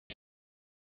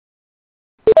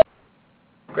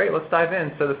Great, let's dive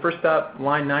in. So the first up,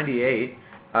 line 98.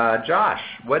 Josh,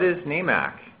 what is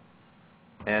NAMAC?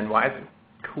 And why is it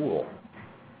cool?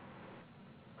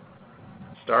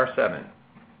 *7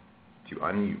 to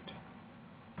unmute.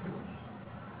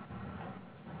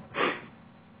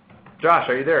 Josh,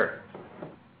 are you there?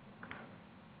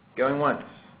 Going once.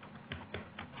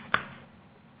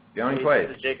 Going twice.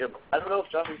 This is Jacob. I don't know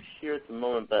if Josh is here at the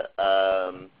moment, but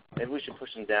maybe we should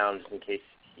push him down just in case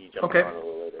he jumps on a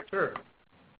little later. Sure.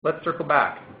 Let's circle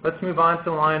back. Let's move on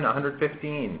to line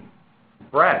 115.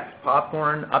 Brett,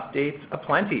 popcorn updates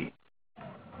aplenty.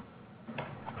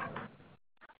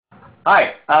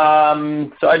 Hi.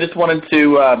 So I just wanted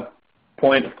to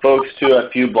point folks to a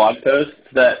few blog posts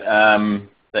that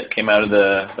that came out of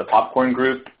the popcorn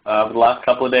group over the last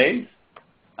couple of days.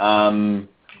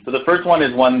 So the first one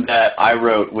is one that I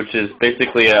wrote, which is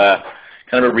basically a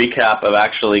kind of a recap of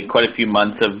actually quite a few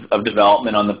months of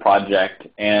development on the project,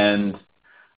 and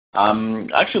I'm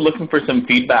actually looking for some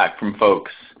feedback from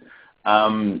folks.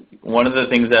 One of the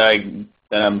things that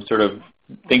I'm sort of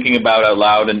thinking about out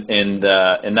loud in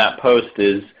that post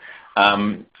is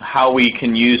how we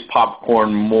can use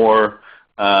popcorn more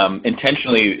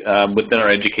intentionally within our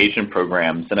education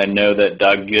programs. And I know that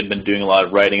Doug, you had been doing a lot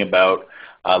of writing about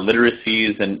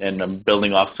literacies, and I'm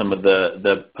building off some of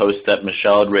the posts that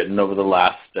Michelle had written over the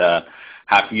last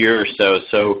half year or so.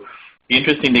 So it'd be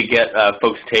interesting to get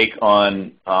folks' take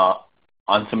on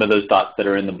some of those thoughts that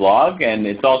are in the blog. And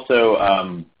it's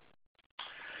also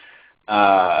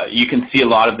you can see a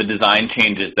lot of the design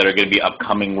changes that are going to be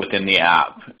upcoming within the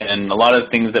app. And a lot of the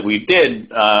things that we did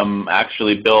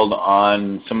actually build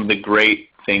on some of the great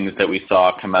things that we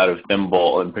saw come out of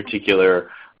Thimble, in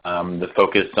particular the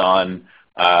focus on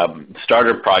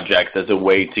starter projects as a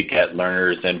way to get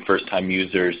learners and first-time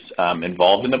users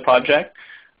involved in the project.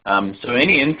 So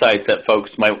any insights that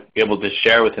folks might be able to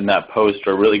share within that post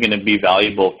are really going to be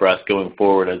valuable for us going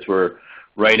forward, as we're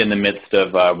right in the midst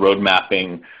of road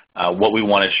mapping what we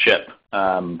want to ship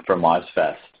from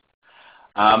OzFest.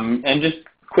 And just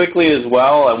quickly as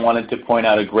well, I wanted to point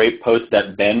out a great post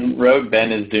that Ben wrote.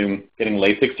 Ben is getting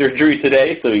LASIK surgery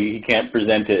today, so he can't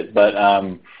present it. But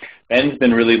Ben's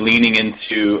been really leaning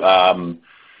into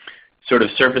sort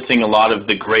of surfacing a lot of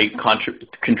the great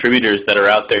contributors that are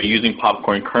out there using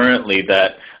popcorn currently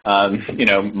that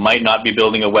might not be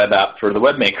building a web app for the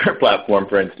Webmaker platform,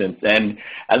 for instance. And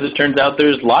as it turns out,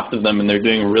 there's lots of them, and they're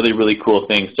doing really, really cool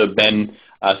things. So Ben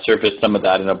surfaced some of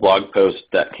that in a blog post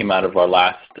that came out of our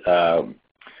last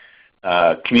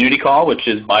community call, which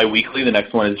is bi-weekly. The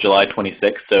next one is July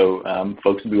 26th, so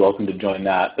folks would be welcome to join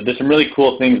that. But there's some really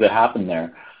cool things that happen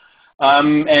there.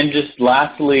 And just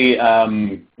lastly,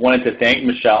 wanted to thank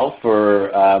Michelle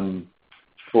for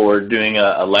doing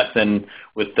a lesson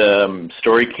with the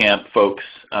Story Camp folks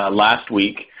last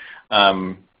week.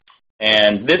 And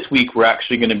this week we're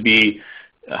actually going to be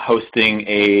hosting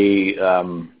a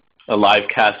live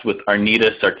cast with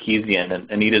Arnita Sarkeesian. And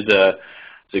Anita's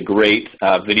a great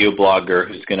video blogger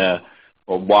who's going to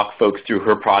walk folks through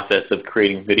her process of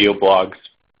creating video blogs,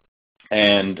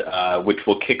 and which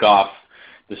will kick off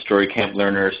the Story Camp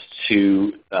learners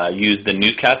to use the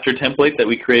newscaster template that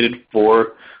we created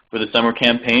for the summer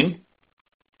campaign.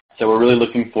 So we're really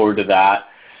looking forward to that.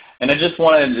 And I just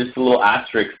wanted just a little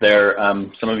asterisk there.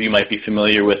 Some of you might be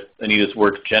familiar with Anita's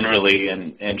work generally,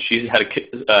 and she's had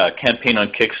a campaign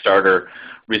on Kickstarter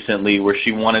recently where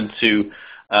she wanted to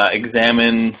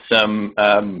examine some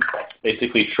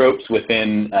basically tropes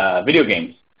within video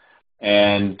games.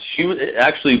 And she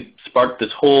actually sparked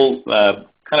this whole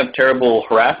kind of terrible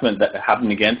harassment that happened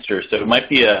against her. So it might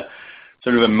be a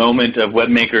sort of a moment of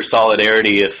Webmaker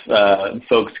solidarity if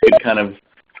folks could kind of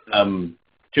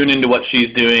tune into what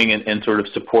she's doing and sort of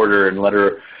support her and let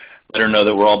her know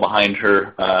that we're all behind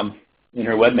her in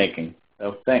her webmaking.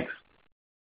 So thanks.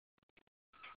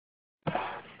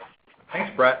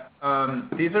 Thanks, Brett.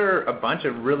 These are a bunch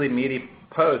of really meaty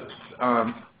posts.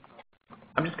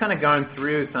 I'm just kind of going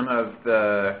through some of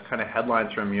the kind of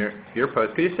headlines from your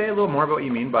post. Could you say a little more about what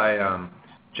you mean by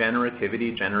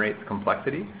generativity generates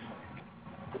complexity?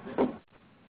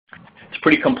 It's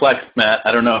pretty complex, Matt.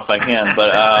 I don't know if I can,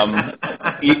 but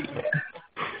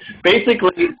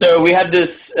basically, so we had this,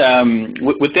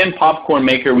 within Popcorn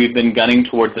Maker, we've been gunning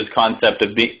towards this concept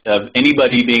of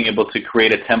anybody being able to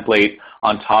create a template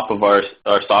on top of our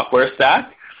software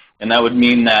stack. And that would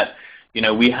mean that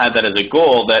we had that as a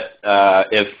goal that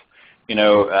if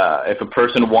a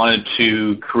person wanted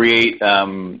to create a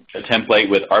template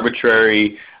with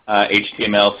arbitrary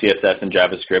HTML, CSS, and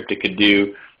JavaScript, it could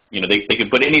do, they could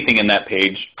put anything in that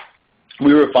page.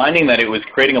 We were finding that it was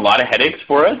creating a lot of headaches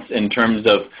for us in terms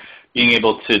of being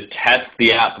able to test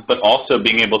the app, but also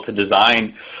being able to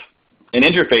design an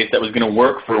interface that was going to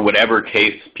work for whatever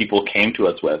case people came to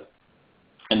us with.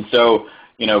 And so,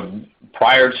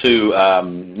 prior to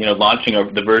launching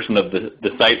the version of the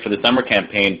site for the summer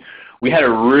campaign, we had a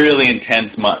really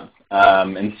intense month.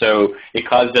 And so it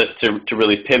caused us to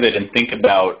really pivot and think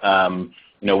about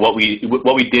what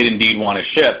we did indeed want to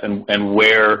ship and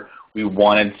where we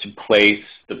wanted to place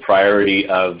the priority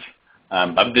of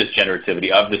this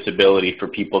generativity, of this ability for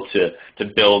people to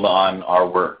build on our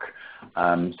work.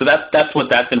 So that's what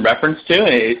that's in reference to.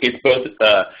 And it's both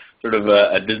sort of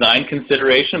a design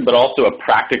consideration, but also a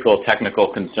practical technical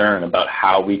concern about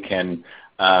how we can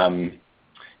put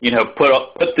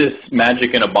this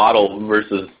magic in a bottle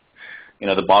versus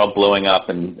the bottle blowing up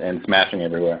and smashing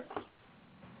everywhere.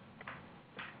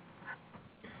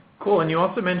 Cool, and you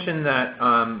also mentioned that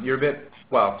you're a bit,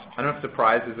 well, I don't know if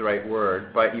surprised is the right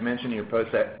word, but you mentioned in your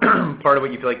post that part of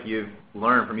what you feel like you've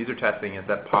learned from user testing is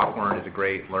that Popcorn is a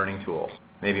great learning tool,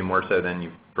 maybe more so than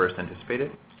you first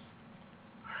anticipated?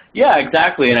 Yeah,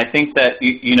 exactly, and I think that,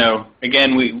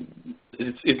 again,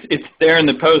 it's there in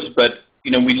the post, but,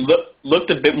 we looked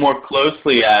a bit more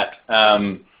closely at,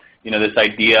 this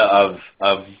idea of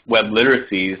web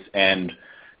literacies, and,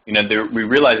 we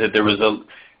realized that there was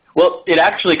it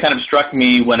actually kind of struck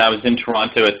me when I was in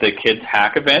Toronto at the Kids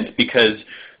Hack event, because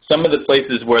some of the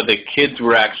places where the kids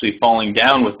were actually falling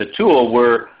down with the tool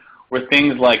were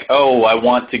things like, oh, I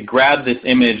want to grab this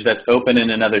image that's open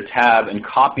in another tab and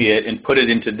copy it and put it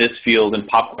into this field in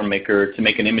Popcorn Maker to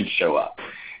make an image show up.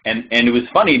 And it was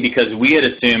funny because we had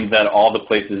assumed that all the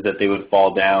places that they would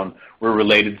fall down were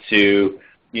related to,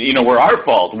 were our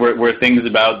fault, were things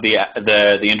about the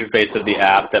interface of the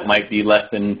app that might be less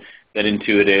than that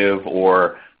intuitive,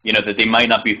 or that they might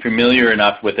not be familiar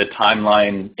enough with a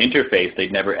timeline interface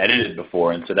they'd never edited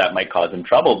before, and so that might cause them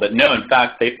trouble. But no, in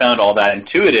fact, they found all that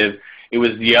intuitive. It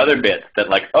was the other bits that,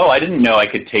 like, oh, I didn't know I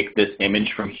could take this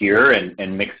image from here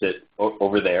and mix it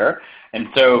over there. And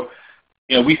so,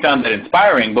 we found that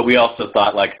inspiring, but we also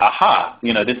thought, like, aha,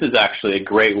 this is actually a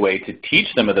great way to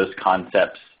teach some of those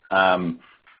concepts,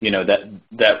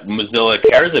 that Mozilla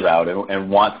cares about and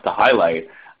wants to highlight.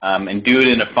 And do it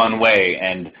in a fun way.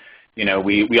 And,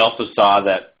 we also saw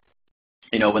that,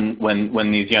 when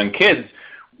these young kids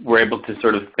were able to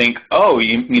sort of think, oh,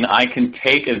 you mean I can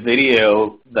take a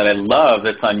video that I love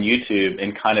that's on YouTube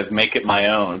and kind of make it my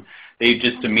own, they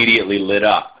just immediately lit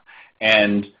up.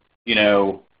 And,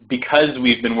 because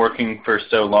we've been working for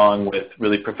so long with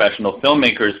really professional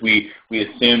filmmakers, we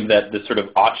assumed that the sort of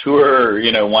auteur,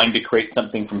 wanting to create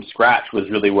something from scratch was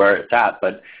really where it's at.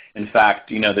 But in fact,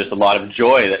 there's a lot of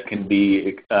joy that can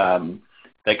be found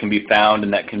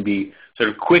and that can be sort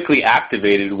of quickly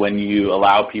activated when you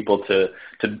allow people to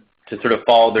sort of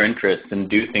follow their interests and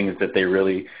do things that they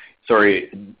really,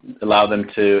 allow them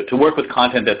to work with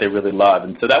content that they really love.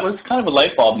 And so that was kind of a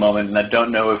light bulb moment, and I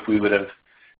don't know if we would have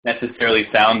necessarily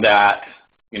found that,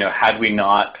 had we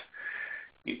not,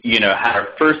 had our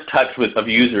first touch of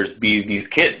users be these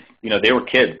kids. They were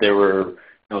kids. They were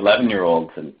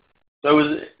 11-year-olds, and so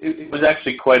it was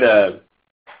actually quite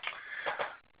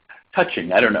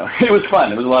touching. I don't know. It was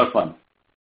fun. It was a lot of fun.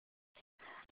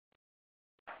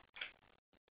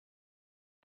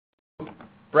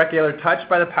 Brett Gaylor, touched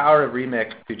by the power of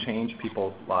Remix to change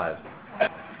people's lives.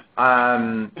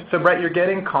 So Brett, you're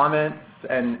getting comments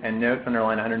and notes under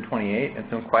line 128 and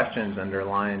some questions under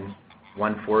line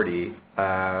 140.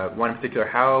 One in particular,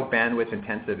 how bandwidth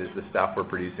intensive is the stuff we're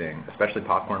producing, especially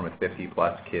Popcorn with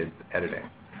 50-plus kids editing?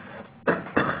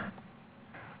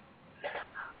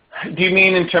 Do you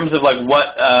mean in terms of like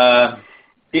what?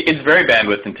 It's very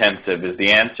bandwidth intensive is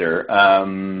the answer.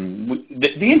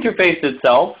 The interface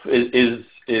itself is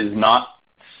not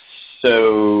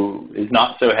so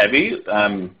heavy.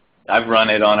 I've run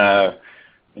it on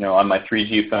on my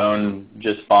 3G phone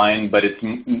just fine, but it's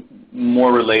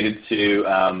more related to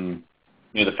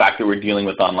the fact that we're dealing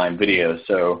with online video.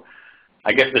 So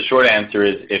I guess the short answer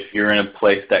is if you're in a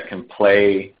place that can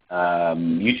play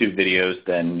YouTube videos,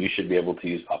 then you should be able to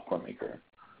use Popcorn Maker.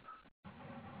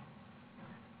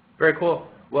 Very cool.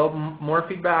 Well, more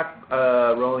feedback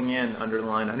rolling in under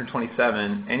line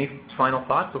 127. Any final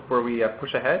thoughts before we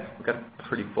push ahead? We've got a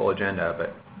pretty full agenda,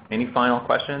 but any final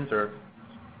questions or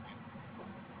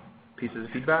pieces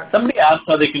of feedback? Somebody asked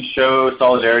how they can show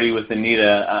solidarity with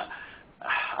Anita.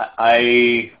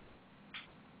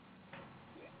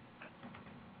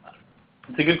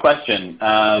 It's a good question.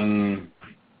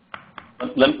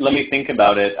 Let me think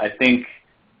about it. I think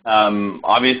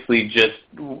obviously just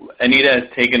Anita has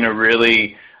taken a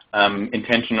really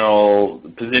intentional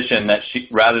position that she,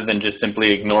 rather than just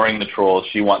simply ignoring the trolls,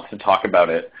 she wants to talk about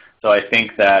it. So I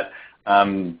think that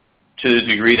to the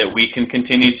degree that we can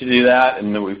continue to do that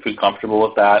and that we feel comfortable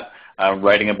with that,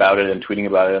 writing about it and tweeting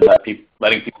about it and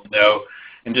letting people know,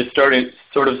 and just sort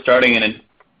of starting an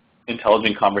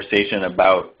intelligent conversation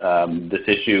about this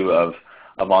issue of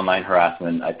online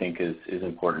harassment, I think is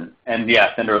important. And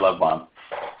yeah, send her a love bomb.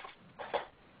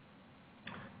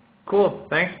 Cool.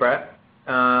 Thanks, Brett.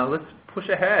 Let's push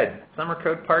ahead. Summer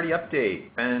Code Party update.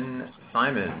 Ben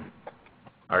Simon,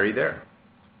 are you there?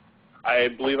 I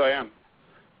believe I am.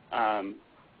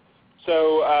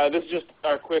 So this is just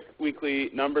our quick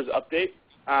weekly numbers update.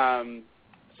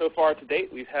 So far to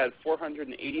date, we've had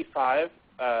 485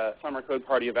 Summer Code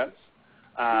Party events,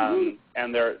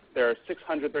 and there are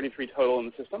 633 total in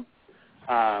the system.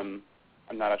 I'm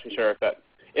not actually sure if that,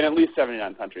 in at least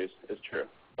 79 countries, is true,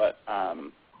 but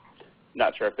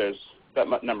not sure if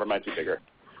that number might be bigger.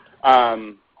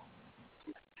 And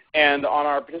on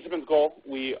our participants goal,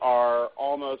 we are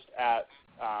almost at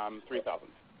 3,000.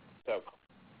 So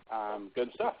good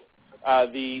stuff.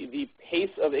 The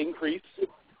pace of increase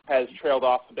has trailed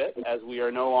off a bit as we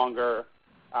are no longer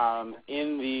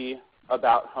in the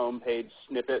About homepage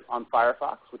snippet on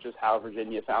Firefox, which is how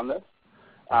Virginia found this.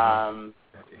 And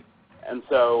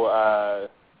so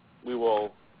we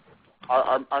will,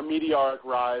 our meteoric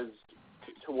rise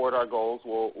toward our goals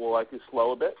will likely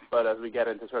slow a bit, but as we get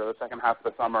into sort of the second half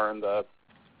of the summer and the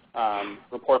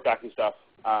report back and stuff,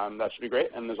 that should be great.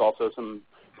 And there's also some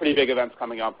pretty big events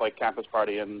coming up like Campus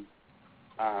Party in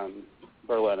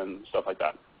Berlin and stuff like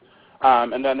that.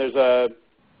 And then there's a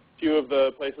few of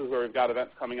the places where we've got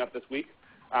events coming up this week,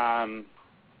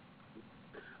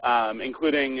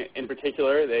 including in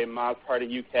particular the Moz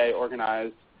Party UK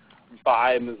organized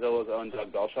by Mozilla's own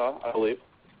Doug Belshaw, I believe.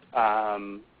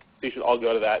 So you should all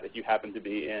go to that if you happen to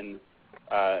be in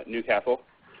Newcastle.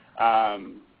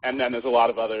 And then there's a lot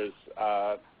of others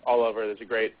all over. There's a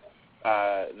great,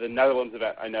 the Netherlands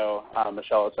event I know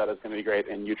Michelle has said is going to be great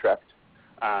in Utrecht.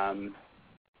 And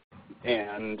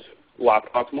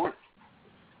lots more.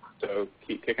 So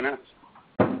keep kicking ass.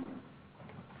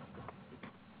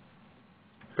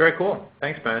 Very cool.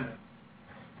 Thanks, Ben.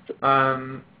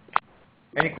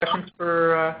 Any questions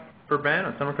for Ben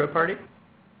on Summer Code Party?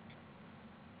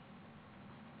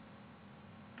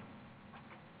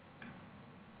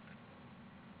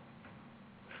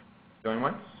 Going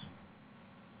once?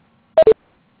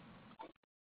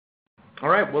 All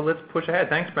right, well, let's push ahead.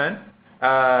 Thanks, Ben.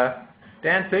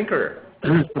 Dan Sinker.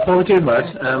 Before we do,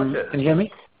 Matt, can you hear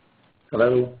me?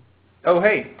 Hello? Oh,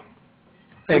 hey.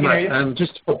 Hey, Matt,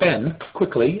 just for Ben,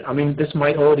 quickly, I mean, this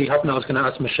might already happen. I was going to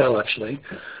ask Michelle, actually.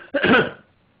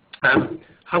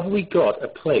 Have we got a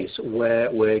place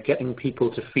where we're getting people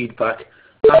to feedback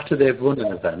after they've run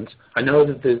an event? I know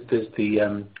that there's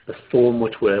the form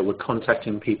which we're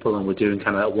contacting people and we're doing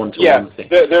kind of a one-to-one thing.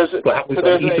 But have we got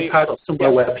an etherpad or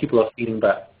somewhere where people are feeding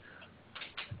back?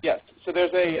 Yes. So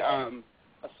there's a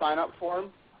sign-up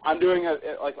form. I'm doing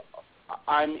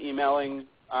I'm emailing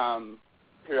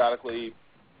periodically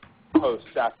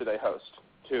hosts after they host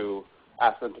to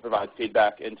ask them to provide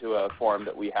feedback into a form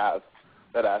that we have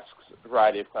that asks a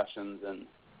variety of questions and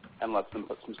lets them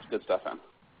put some good stuff in.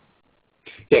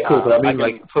 Yeah, cool. But I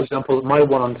mean, for example, my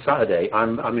one on Saturday,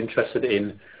 I'm interested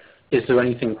in, is there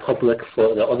anything public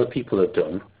that other people have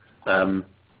done,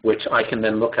 which I can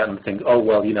then look at and think, oh,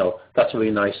 well, that's a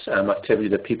really nice activity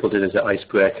that people did as an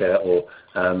icebreaker, or,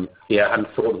 I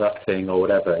hadn't thought of that thing, or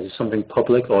whatever. Is it something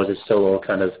public, or is it still all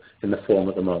kind of in the form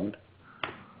at the moment?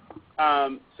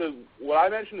 So what I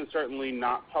mentioned is certainly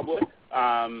not public.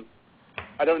 I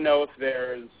don't know if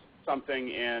there's something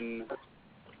in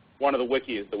one of the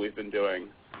wikis that we've been doing.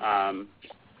 What I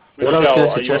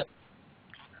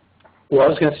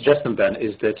was going to suggest then, Ben,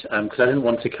 is that, because I didn't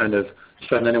want to kind of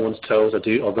tread on anyone's toes or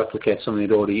replicate something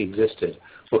that already existed,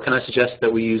 well, can I suggest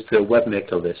that we use the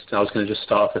Webmaker list? I was going to just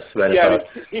start off a thread about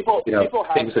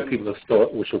things that people have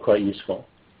thought which were quite useful.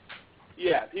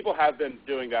 Yeah, people have been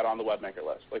doing that on the Webmaker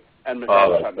list, and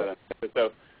Michelle have been.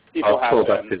 So people have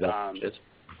been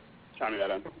chiming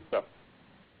that in. So.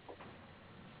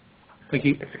 Thank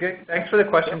you. Thanks for the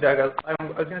question, Doug. I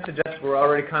was going to suggest we're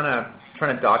already kind of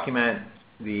trying to document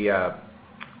the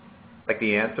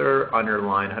answer under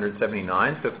line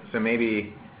 179. So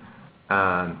maybe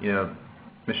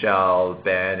Michelle,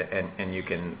 Ben, and you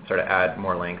can sort of add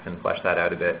more links and flesh that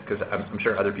out a bit, because I'm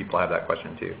sure other people have that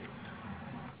question too.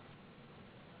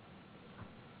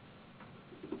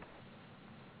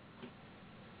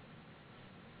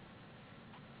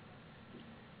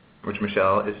 Which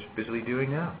Michelle is busily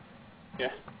doing now. Yeah.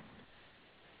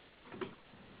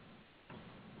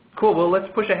 Cool. Well,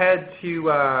 let's push ahead to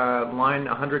line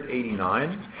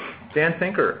 189. Dan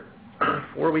Sinker,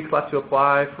 4 weeks left to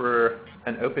apply for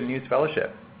an Open News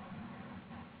Fellowship.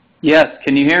 Yes,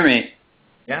 can you hear me?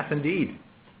 Yes, indeed.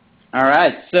 All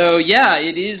right. So yeah,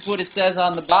 it is what it says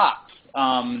on the box.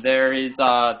 There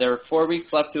are 4 weeks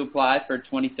left to apply for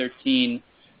 2013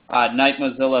 Knight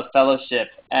Mozilla Fellowship,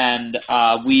 and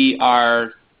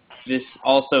this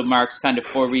also marks kind of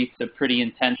 4 weeks of pretty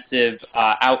intensive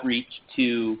outreach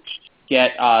to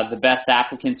get the best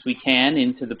applicants we can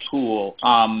into the pool.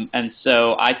 And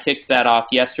so I kicked that off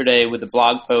yesterday with a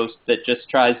blog post that just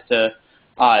tries to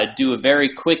do a very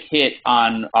quick hit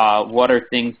on what are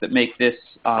things that make this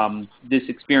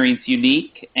experience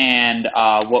unique and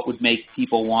what would make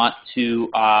people want to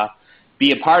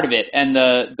be a part of it. And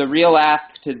the real ask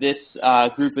to this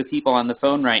group of people on the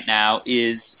phone right now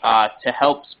is to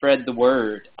help spread the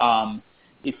word.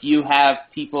 If you have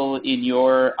people in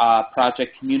your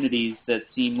project communities that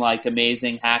seem like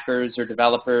amazing hackers or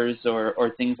developers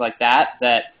or things like that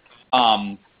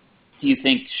you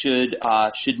think should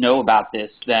know about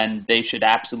this, then they should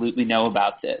absolutely know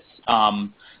about this.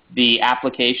 The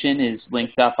application is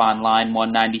linked up on line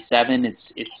 197.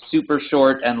 It's super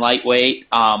short and lightweight.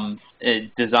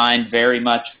 It's designed very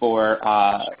much for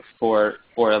a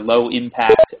low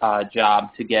impact job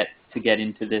to get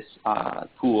into this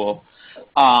pool.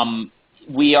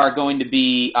 We are going to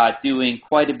be doing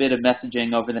quite a bit of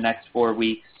messaging over the next 4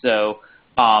 weeks. So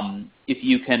if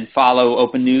you can follow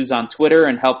Open News on Twitter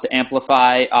and help to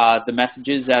amplify the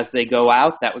messages as they go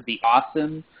out, that would be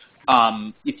awesome.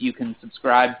 If you can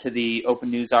subscribe to the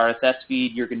Open News RSS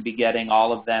feed, you're going to be getting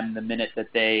all of them the minute that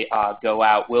they go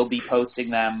out. We'll be posting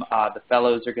them. The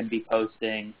fellows are going to be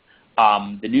posting.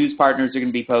 The news partners are going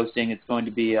to be posting. It's going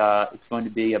to be a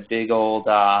big old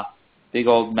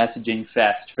messaging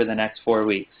fest for the next 4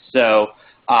 weeks. So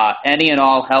any and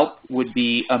all help would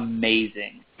be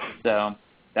amazing. So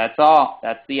that's all.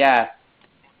 That's the ask.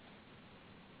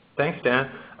 Thanks, Dan.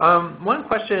 One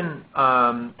question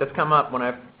that's come up when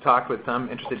I've talked with some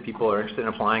interested people who are interested in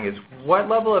applying is, what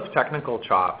level of technical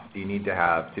chops do you need to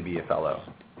have to be a fellow?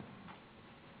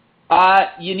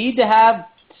 You need to have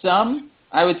some.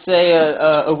 I would say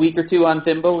a week or two on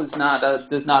Thimble does not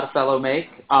a fellow make.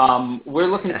 We're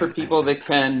looking for people that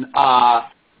can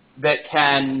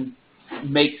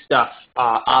make stuff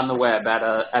on the web at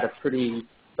a pretty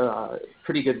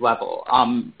good level.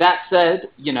 That said,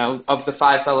 of the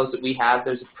 5 fellows that we have,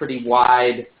 there's a pretty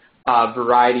wide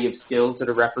variety of skills that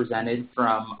are represented,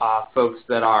 from folks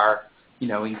that are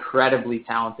incredibly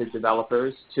talented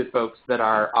developers to folks that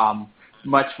are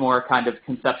much more kind of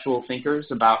conceptual thinkers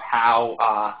about how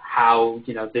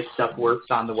this stuff works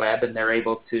on the web, and they're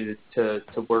able to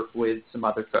work with some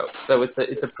other folks. So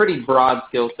it's a pretty broad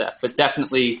skill set, but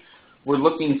definitely we're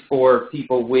looking for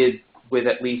people with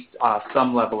at least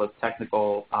some level of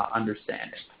technical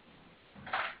understanding.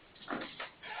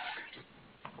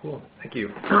 Cool, thank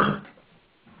you.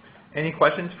 Any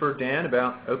questions for Dan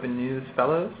about Open News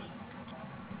Fellows?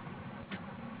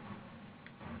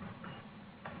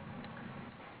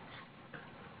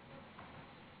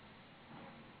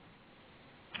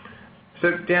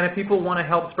 So Dan, if people want to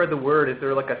help spread the word, is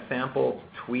there like a sample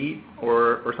tweet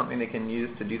or something they can use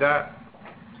to do that?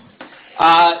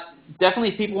 Definitely,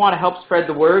 if people want to help spread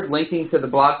the word, linking to the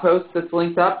blog post that's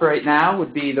linked up right now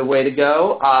would be the way to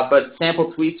go. But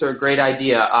sample tweets are a great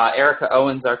idea. Erica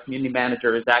Owens, our community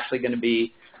manager, is actually going to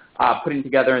be putting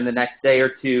together in the next day or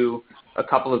two a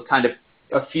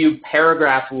few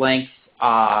paragraph-length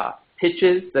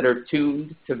pitches that are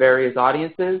tuned to various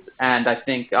audiences. And I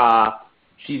think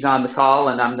she's on the call,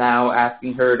 and I'm now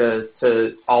asking her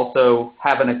to also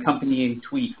have an accompanying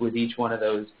tweet with each one of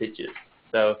those pitches.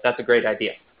 So that's a great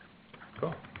idea.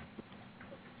 Cool.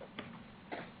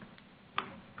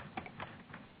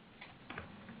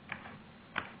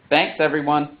 Thanks,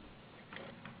 everyone.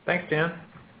 Thanks, Dan.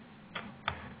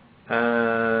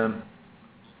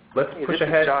 Let's push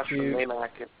ahead Josh to... from Waymack.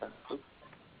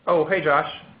 Oh, hey,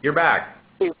 Josh. You're back.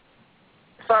 Hey.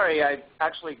 Sorry, I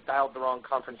actually dialed the wrong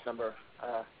conference number.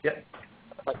 Yeah.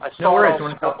 I saw No worries.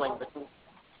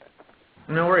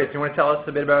 No worries. You want to tell us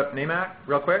a bit about NAMAC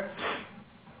real quick?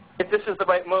 If this is the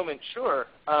right moment, sure.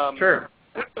 Sure.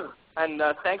 And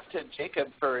thanks to Jacob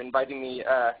for inviting me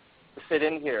to sit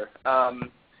in here.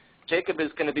 Jacob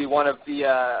is going to be one of the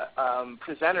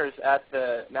presenters at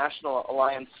the National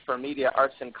Alliance for Media,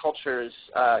 Arts, and Culture's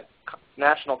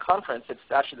national conference. It's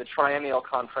actually the triennial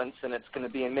conference, and it's going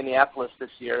to be in Minneapolis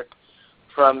this year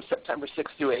from September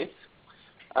 6th to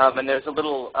 8th. And there's a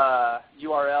little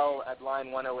URL at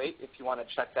line 108 if you want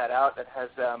to check that out. That has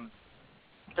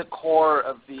the core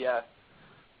of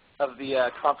of the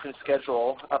conference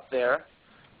schedule up there.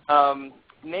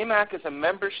 NAMAC is a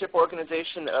membership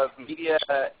organization of media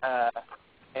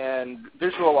and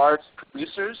visual arts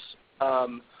producers,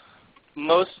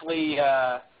 mostly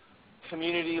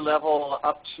community level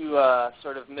up to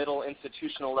sort of middle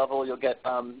institutional level. You'll get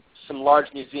some large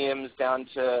museums down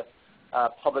to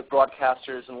public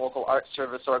broadcasters and local art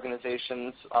service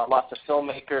organizations, lots of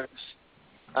filmmakers,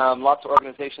 lots of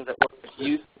organizations that work with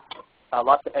youth,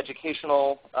 lots of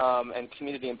educational and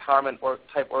community empowerment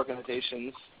type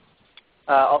organizations.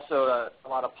 Also a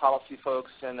lot of policy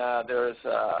folks, and there's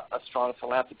a strong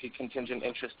philanthropy contingent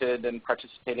interested in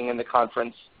participating in the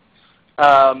conference.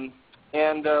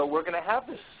 And we're going to have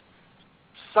this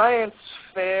science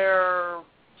fair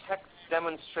text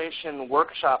demonstration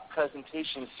workshop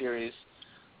presentation series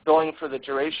going for the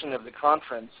duration of the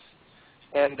conference.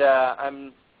 And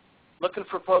I'm looking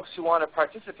for folks who want to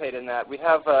participate in that. We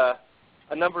have a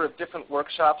number of different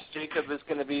workshops. Jacob is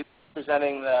going to be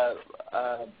presenting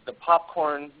the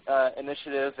popcorn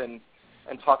initiative and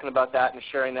talking about that and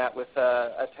sharing that with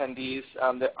attendees.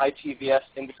 The ITVS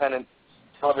Independent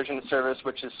Television Service,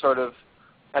 which is sort of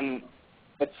an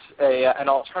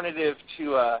alternative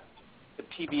to the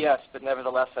PBS, but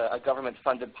nevertheless a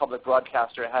government-funded public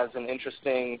broadcaster, has an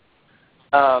interesting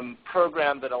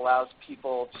program that allows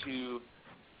people to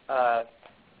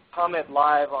comment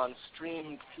live on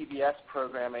streamed PBS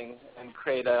programming and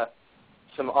create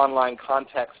some online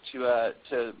context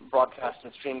to broadcast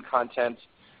and stream content.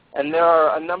 And there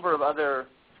are a number of other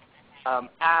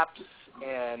apps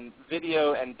and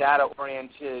video and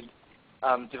data-oriented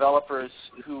developers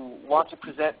who want to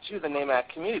present to the NAMAC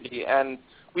community. And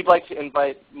we'd like to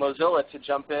invite Mozilla to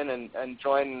jump in and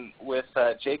join with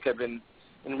Jacob in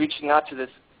reaching out to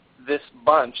this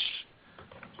bunch,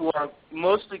 who are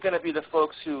mostly going to be the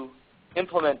folks who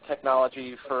implement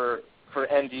technology for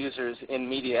end users in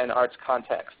media and arts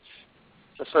contexts.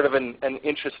 So sort of an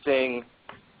interesting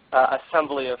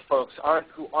assembly of folks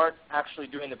who aren't actually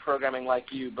doing the programming like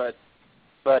you, but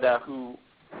who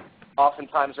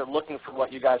oftentimes are looking for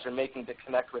what you guys are making to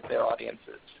connect with their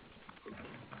audiences.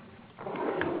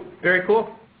 Very cool.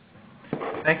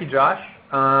 Thank you, Josh.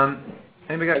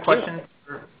 Anybody got questions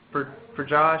for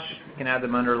Josh? You can add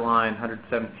them under line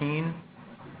 117.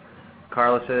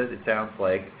 Carla says it sounds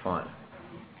like fun.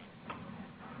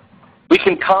 We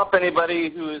can comp anybody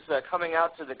who is coming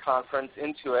out to the conference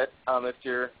into it if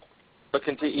you're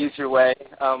looking to ease your way.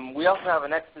 We also have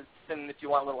an exit, and if you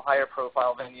want a little higher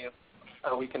profile venue,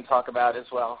 we can talk about as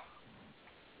well.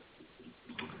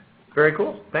 Very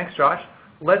cool. Thanks, Josh.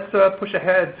 Let's push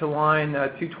ahead to line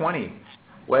 220,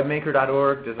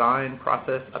 webmaker.org design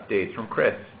process updates from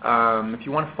Chris. If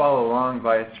you want to follow along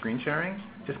via screen sharing,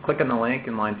 just click on the link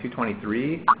in line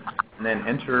 223 and then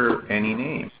enter any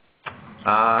name.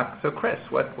 So Chris,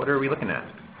 what are we looking at?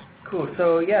 Cool.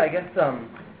 So yeah, I guess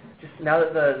just now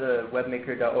that the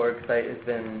webmaker.org site has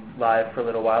been live for a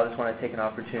little while, I just want to take an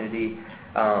opportunity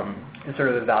to sort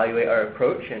of evaluate our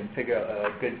approach and figure out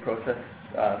a good process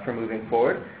for moving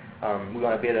forward. We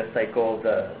want to be able to cycle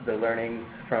the learnings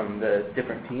from the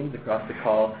different teams across the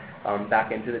call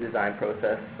back into the design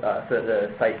process so that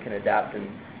the site can adapt and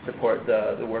support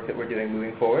the work that we're doing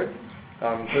moving forward.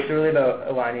 So it's really about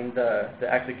aligning the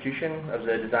execution of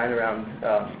the design around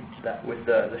that with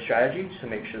the strategy to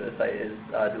make sure the site is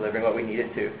delivering what we need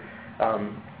it to.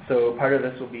 So part of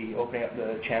this will be opening up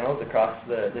the channels across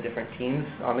the different teams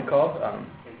on the call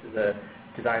into the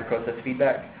design process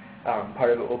feedback.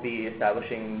 Part of it will be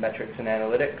establishing metrics and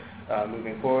analytics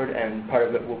moving forward, and part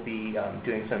of it will be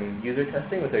doing some user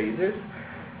testing with our users.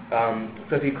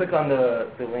 So if you click on the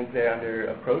link there under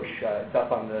approach, it's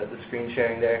up on the screen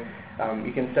sharing there.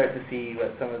 You can start to see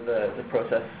what some of the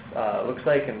process looks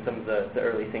like and some of the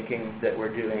early thinking that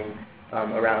we're doing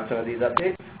around some of these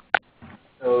updates.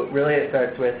 So really it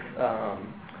starts with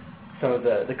some of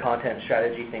the content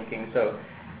strategy thinking. So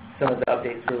some of the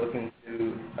updates we're looking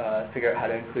to figure out how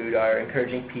to include are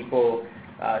encouraging people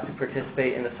to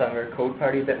participate in the summer code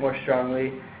party a bit more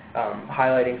strongly,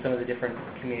 highlighting some of the different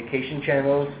communication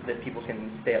channels that people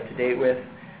can stay up to date with,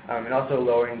 and also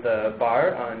lowering the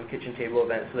bar on kitchen table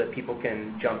events so that people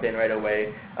can jump in right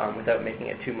away without making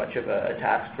it too much of a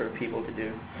task for people to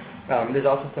do. There's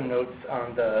also some notes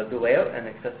on the layout and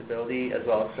accessibility, as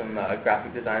well as some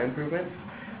graphic design improvements.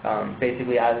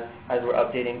 Basically, as we're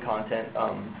updating content,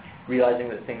 realizing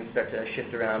that things start to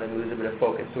shift around and lose a bit of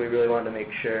focus, so we really wanted to make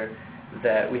sure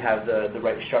that we have the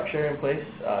right structure in place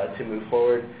to move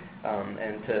forward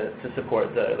and to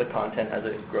support the content as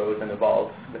it grows and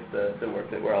evolves with the work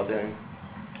that we're all doing.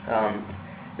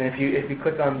 Then if you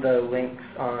click on the links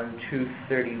on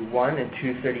 231 and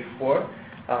 234,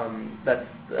 That's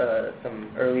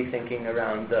some early thinking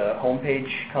around the homepage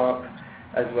comp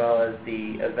as well as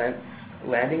the events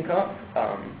landing comp.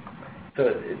 So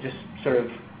it just sort of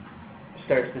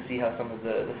starts to see how some of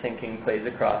the thinking plays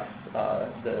across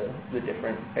the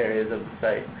different areas of the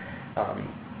site,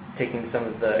 taking some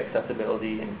of the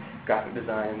accessibility and graphic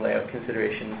design layout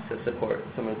considerations to support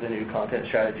some of the new content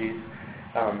strategies.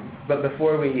 But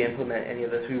before we implement any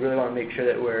of this, we really want to make sure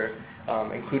that we're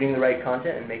including the right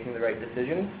content and making the right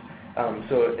decisions.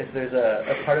 So if there's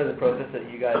a part of the process that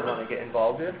you guys want to get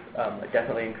involved with, I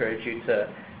definitely encourage you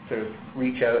to sort of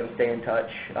reach out and stay in touch,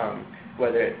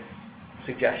 whether it's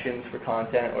suggestions for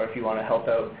content or if you want to help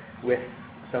out with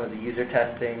some of the user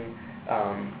testing,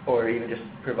 or even just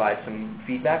provide some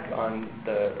feedback on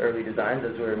the early designs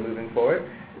as we're moving forward.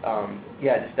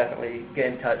 Yeah, just definitely get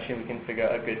in touch and we can figure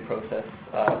out a good process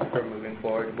for moving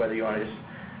forward, whether you want to just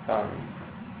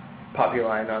pop your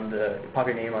name on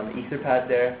the Etherpad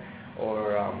there,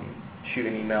 or shoot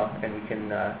an email and we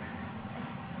can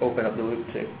open up the loop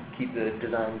to keep the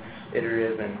designs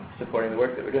iterative and supporting the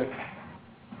work that we're doing.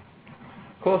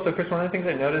 Cool. So Chris, one of the things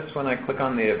I noticed when I click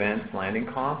on the events landing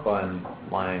comp on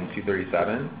line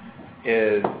 237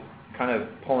 is kind of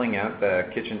pulling out the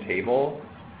kitchen table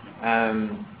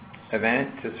event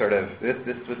to sort of, this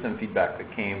was some feedback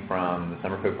that came from the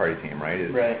Summer Code Party team, right?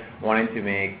 Is right. Wanting to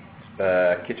make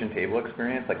the kitchen table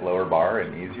experience like lower bar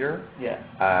and easier, yeah,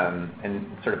 and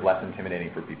sort of less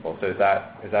intimidating for people. So is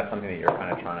that something that you're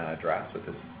kind of trying to address with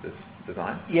this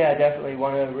design? Yeah, definitely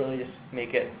want to really just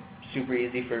make it super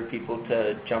easy for people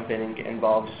to jump in and get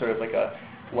involved, sort of like a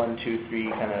 1, 2, 3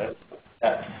 kind of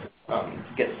steps,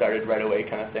 get started right away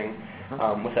kind of thing,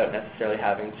 without necessarily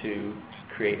having to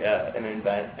create an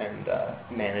event and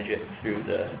manage it through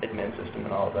the admin system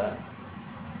and all of that.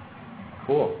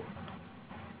 Cool.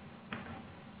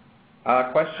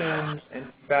 Questions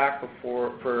and feedback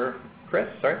for Chris?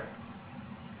 Sorry.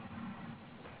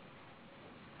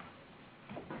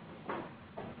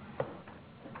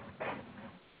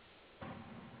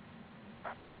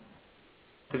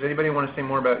 Does anybody want to say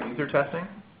more about user testing?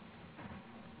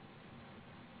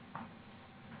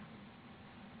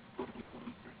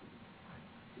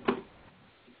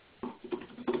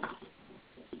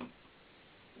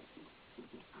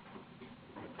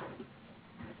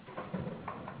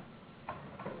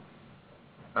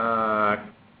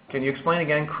 Can you explain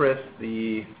again, Chris,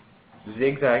 the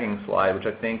zigzagging slide, which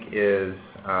I think is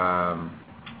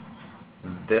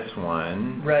this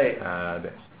one? Right.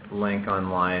 Link on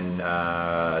line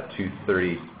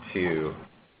 232.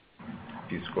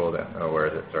 If you scroll down, where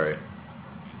is it? Sorry.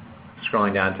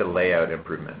 Scrolling down to layout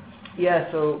improvements. Yeah,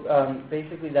 so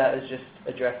basically that is just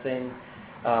addressing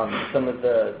some of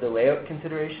the layout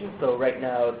considerations. So right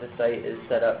now the site is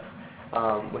set up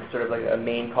with sort of like a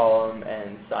main column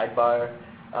and sidebar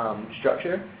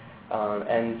structure,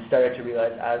 and started to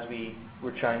realize as we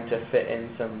were trying to fit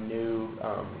in some new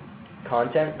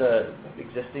content, the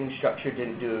existing structure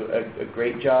didn't do a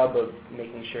great job of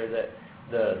making sure that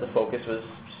the focus was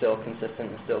still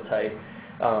consistent and still tight.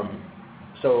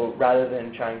 So rather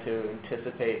than trying to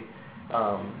anticipate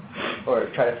or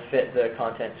try to fit the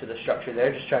content to the structure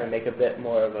there, just trying to make a bit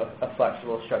more of a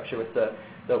flexible structure with the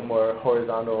more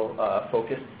horizontal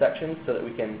focused sections so that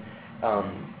we can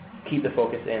keep the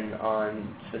focus in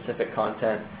on specific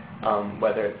content,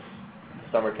 whether it's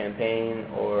summer campaign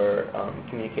or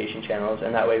communication channels,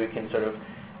 and that way we can sort of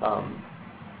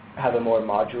have a more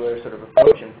modular sort of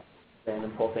approach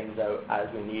and pull things out as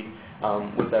we need,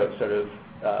 without sort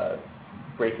of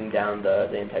breaking down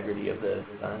the integrity of the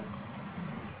design.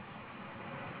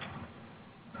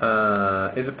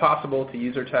 Is it possible to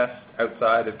user test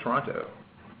outside of Toronto?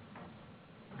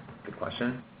 Good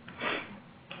question.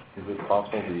 Is it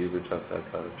possible to user test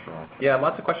outside of Toronto? Yeah,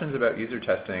 lots of questions about user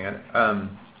testing.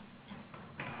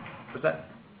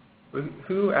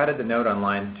 Who added the note on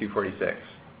line 246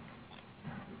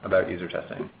 about user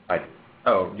testing?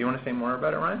 Oh, do you want to say more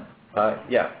about it, Ryan?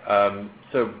 Yeah.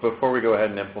 So before we go ahead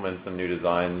and implement some new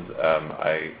designs,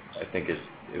 I think it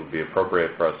would be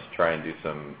appropriate for us to try and do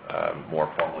some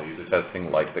more formal user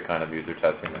testing, like the kind of user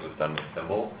testing that was done with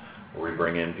Symbol, where we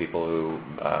bring in people who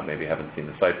maybe haven't seen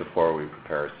the site before. We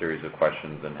prepare a series of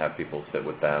questions and have people sit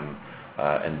with them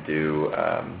and do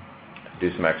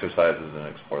some exercises and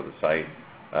explore the site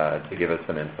to give us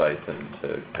some insights and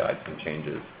to guide some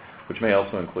changes, which may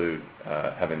also include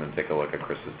having them take a look at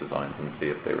Chris's designs and see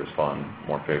if they respond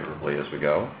more favorably as we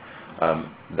go.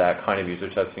 That kind of user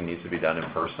testing needs to be done in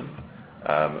person.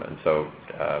 And so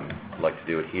I'd like to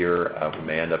do it here. We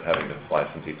may end up having to fly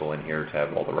some people in here to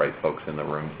have all the right folks in the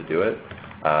room to do it.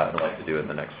 I'd like to do it in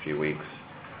the next few weeks.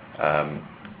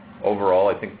 Overall,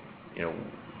 I think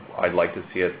I'd like to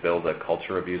see us build a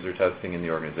culture of user testing in the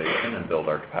organization and build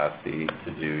our capacity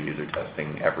to do user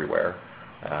testing everywhere.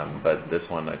 But this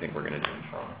one, I think we're going to do in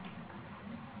Toronto.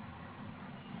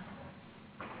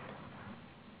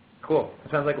 Cool.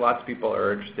 It sounds like lots of people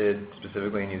are interested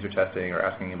specifically in user testing or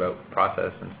asking about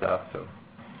process and stuff. So,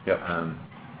 yeah,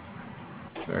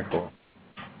 very cool.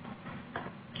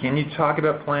 Can you talk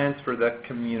about plans for the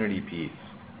community piece?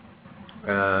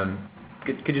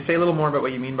 Could you say a little more about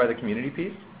what you mean by the community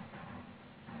piece?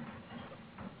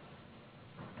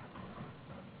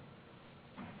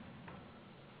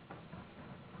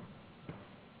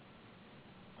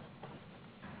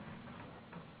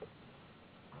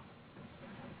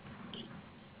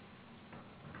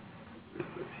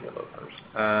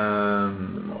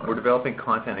 We're developing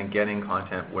content and getting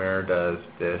content. Where does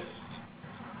this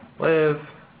live?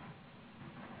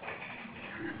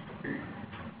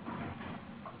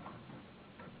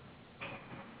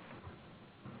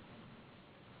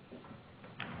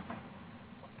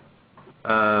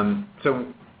 So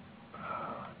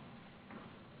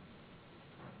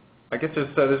I guess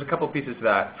there's a couple pieces to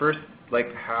that. First,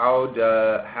 like how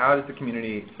does the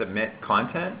community submit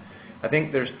content? I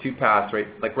think there's two paths, right?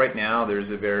 Like right now,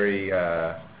 there's a very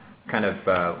kind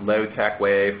of low-tech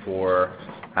way for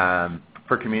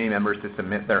community members to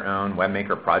submit their own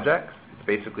Webmaker projects. It's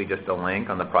basically just a link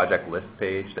on the project list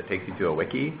page that takes you to a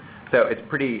wiki. So it's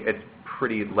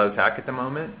pretty low-tech at the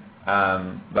moment.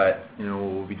 But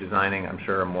we'll be designing, I'm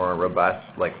sure, a more robust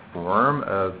form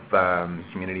of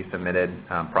community-submitted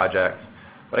projects.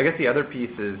 But I guess the other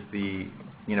piece is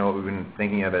what we've been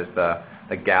thinking of as the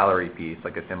gallery piece,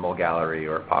 like a symbol gallery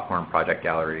or a popcorn project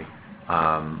gallery.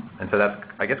 And so that's,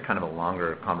 I guess, kind of a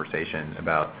longer conversation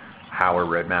about how we're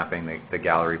roadmapping the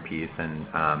gallery piece and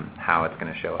how it's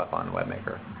going to show up on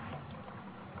Webmaker.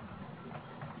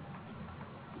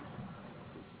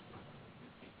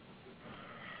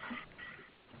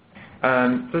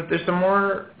 So there's some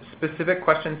more specific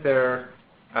questions there.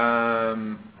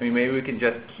 Maybe we can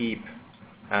just keep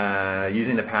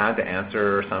using the pad to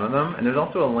answer some of them. And there's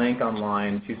also a link on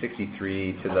line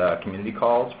 263 to the community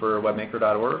calls for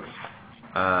webmaker.org.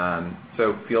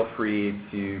 So feel free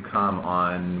to come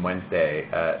on Wednesday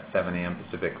at 7 a.m.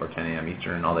 Pacific or 10 a.m.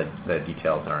 Eastern, and all the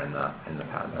details are in the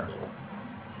pad there.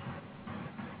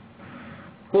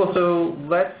 Cool. So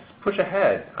let's push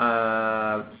ahead.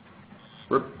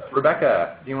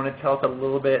 Rebecca, do you want to tell us a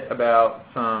little bit about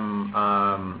some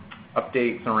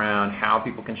updates around how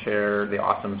people can share the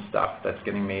awesome stuff that's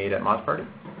getting made at Moz Party?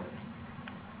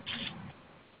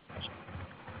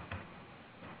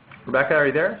 Rebecca, are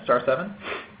you there? Star 7?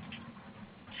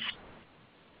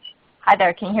 Hi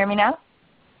there. Can you hear me now?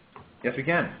 Yes, we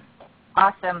can.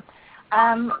 Awesome.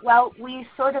 Well, we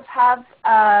sort of have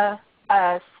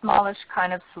a smallish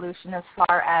kind of solution as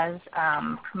far as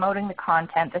promoting the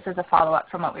content. This is a follow-up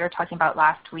from what we were talking about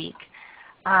last week.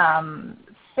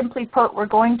 Simply put, we're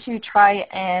going to try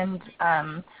and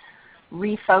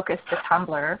refocus the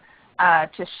Tumblr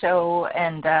to show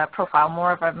and profile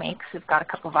more of our makes. We've got a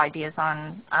couple of ideas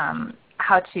on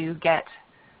how to get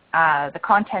the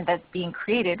content that's being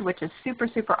created, which is super,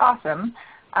 super awesome,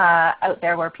 out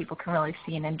there where people can really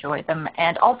see and enjoy them,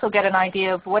 and also get an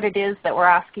idea of what it is that we're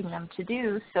asking them to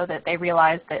do so that they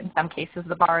realize that in some cases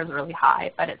the bar is really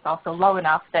high, but it's also low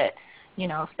enough that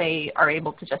if they are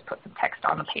able to just put some text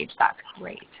on the page, that's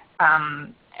great.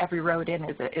 Every road in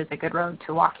is a good road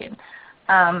to walk in.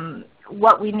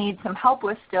 What we need some help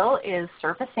with still is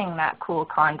surfacing that cool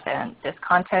content. This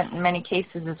content in many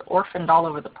cases is orphaned all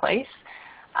over the place.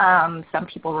 Some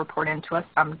people report into us,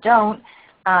 some don't.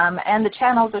 And the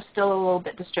channels are still a little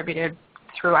bit distributed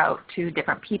throughout to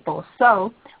different people.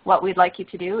 So what we'd like you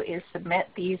to do is submit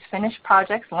these finished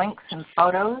projects, links, and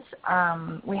photos.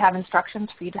 We have instructions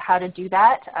for you to how to do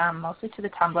that, mostly to the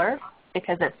Tumblr,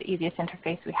 because it's the easiest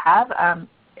interface we have.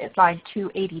 It's line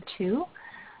 282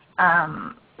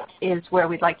 is where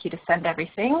we'd like you to send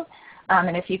everything.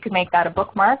 And if you could make that a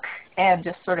bookmark and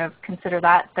just sort of consider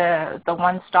that the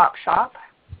one-stop shop,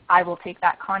 I will take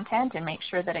that content and make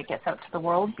sure that it gets out to the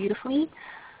world beautifully.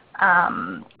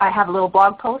 I have a little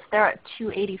blog post there at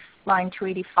line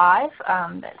 285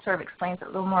 that sort of explains it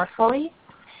a little more fully.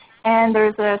 And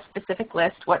there's a specific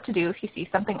list what to do if you see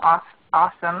something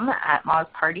awesome at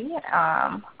Moz Party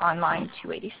on line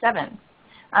 287.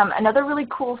 Another really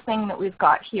cool thing that we've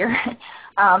got here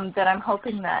that I'm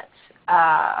hoping that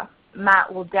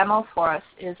Matt will demo for us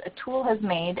is a tool has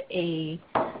made a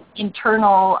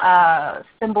internal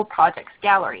symbol projects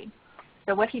gallery.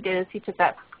 So what he did is he took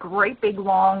that great big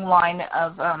long line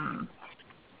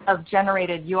of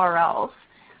generated URLs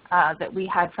that we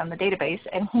had from the database,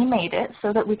 and he made it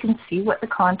so that we can see what the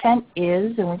content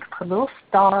is, and we can put a little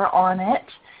star on it,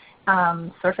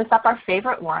 surface up our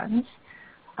favorite ones,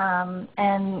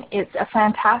 and it's a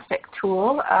fantastic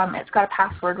tool. It's got a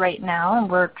password right now, and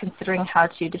we're considering how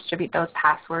to distribute those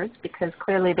passwords because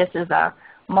clearly this is a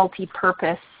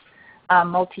multi-purpose,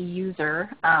 multi-user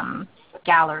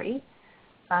gallery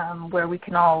where we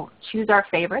can all choose our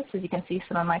favorites. As you can see,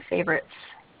 some of my favorites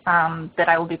that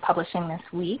I will be publishing this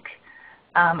week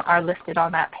are listed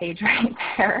on that page right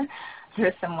there.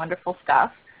 There's some wonderful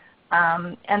stuff.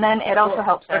 And then it also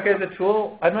helps us. Okay, the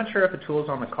tool, I'm not sure if the tool is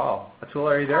on the call. Atul,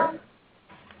 are you there?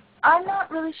 I'm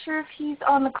not really sure if he's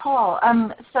on the call.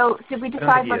 So did we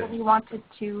decide whether we wanted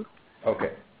to?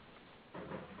 Okay.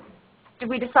 Did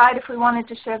we decide if we wanted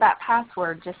to share that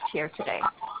password just here today?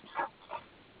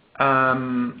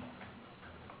 Or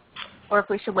if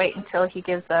we should wait until he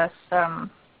gives us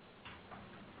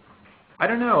I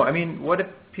don't know. I mean, what do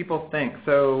people think?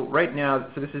 So right now,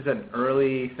 so this is an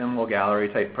early Thimble gallery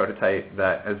type prototype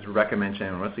that, as Rebecca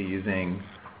mentioned, we're mostly using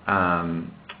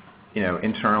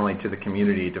internally to the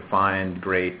community to find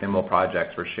great Thimble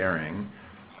projects for sharing.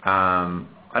 I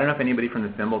don't know if anybody from the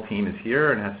Thimble team is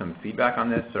here and has some feedback on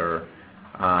this, or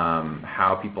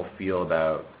how people feel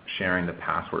about sharing the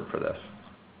password for this.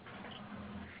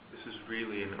 This is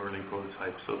really an early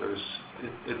prototype, so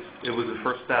it was the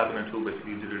first step in a tool.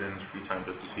 Basically, you did it in its free time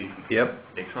just to see if you could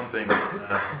make something.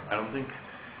 I don't think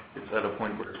it's at a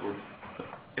point where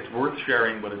it's worth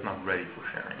sharing, but it's not ready for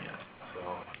sharing yet. So,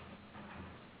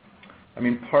 I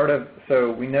mean,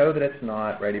 so we know that it's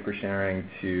not ready for sharing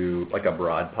to like a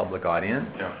broad public audience.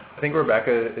 Yeah. I think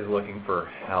Rebecca is looking for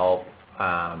help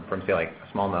from, say, like a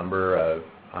small number of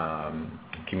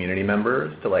community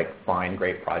members to like find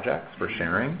great projects for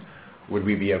sharing. Would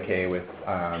we be okay with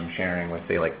sharing with,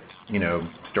 say, like,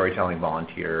 storytelling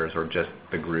volunteers or just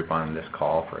the group on this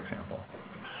call, for example?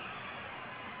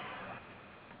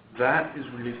 That is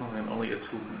really something that only a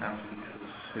tool can answer because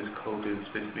his code is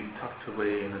basically tucked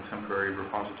away in a temporary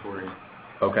repository.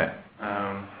 Okay.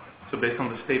 So based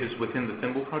on the status within the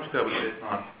Thimble project, I would say it's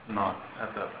not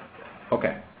at that point yet.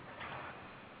 Okay.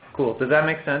 Cool. Does that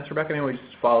make sense, Rebecca? I mean, we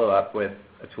just follow up with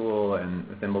a tool and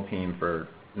the Thimble team for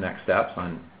next steps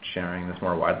on sharing this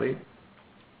more widely?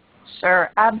 Sure,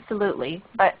 absolutely.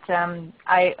 But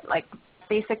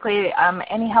basically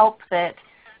any help that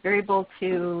you're able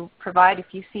to provide, if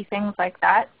you see things like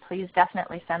that, please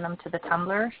definitely send them to the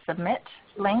Tumblr submit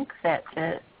link that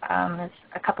is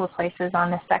a couple of places on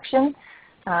this section,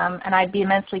 and I'd be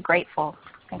immensely grateful.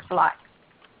 Thanks a lot.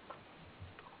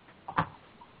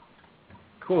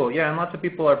 Cool. Yeah, and lots of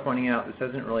people are pointing out this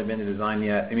hasn't really been designed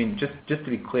yet. I mean, just to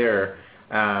be clear,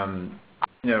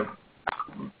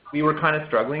 we were kind of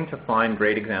struggling to find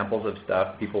great examples of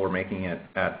stuff people were making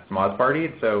at Moz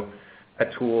Party, so a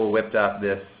tool whipped up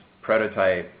this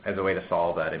prototype as a way to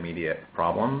solve that immediate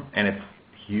problem, and it's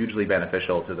hugely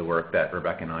beneficial to the work that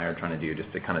Rebecca and I are trying to do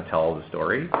just to kind of tell the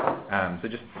story. I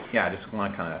just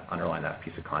want to kind of underline that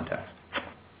piece of context.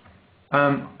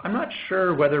 I'm not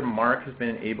sure whether Mark has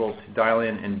been able to dial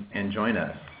in and join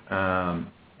us.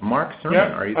 Mark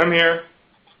Sermon, are you there? I'm here.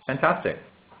 Fantastic. Do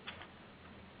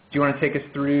you want to take us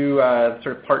through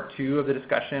sort of part 2 of the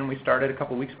discussion we started a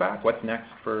couple weeks back? What's next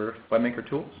for Webmaker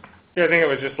Tools? Yeah, I think it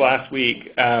was just last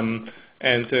week. And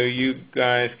so you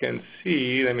guys can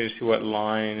see, let me just see what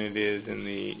line it is in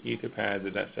the Etherpad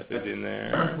that stuff is in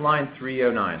there. Line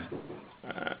 309.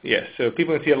 Yes, so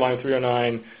people can see at line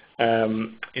 309,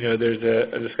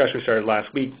 there's a discussion we started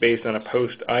last week based on a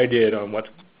post I did on what's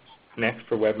next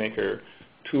for Webmaker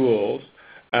Tools.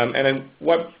 And then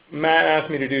what Matt asked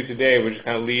me to do today was just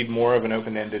kind of lead more of an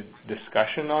open-ended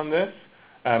discussion on this.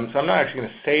 So I'm not actually going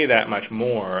to say that much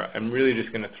more. I'm really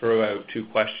just going to throw out 2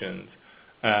 questions.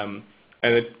 And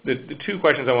the 2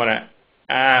 questions I want to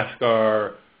ask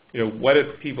are, what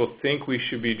do people think we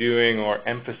should be doing or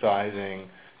emphasizing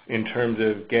in terms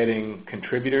of getting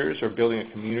contributors or building a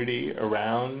community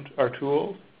around our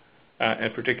tools,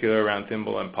 in particular around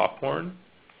Thimble and Popcorn?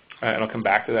 And I'll come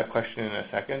back to that question in a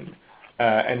second.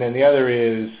 And then the other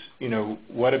is,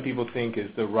 what do people think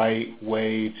is the right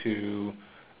way to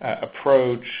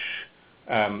approach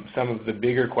some of the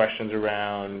bigger questions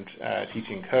around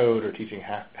teaching code or teaching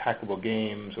hackable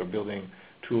games or building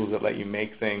tools that let you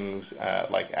make things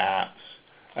like apps?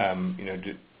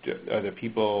 Are there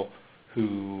people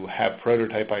who have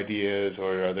prototype ideas,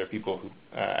 or are there people who,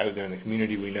 out there in the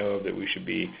community we know of that we should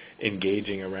be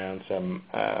engaging around some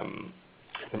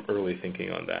early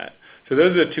thinking on that? So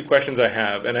those are the 2 questions I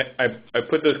have, and I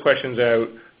put those questions out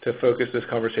to focus this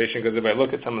conversation because if I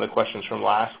look at some of the questions from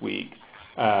last week,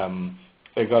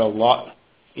 they got a lot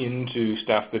into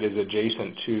stuff that is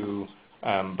adjacent to,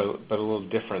 but a little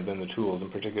different than the tools, in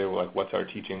particular, like what's our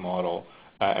teaching model.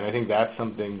 And I think that's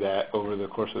something that over the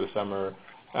course of the summer,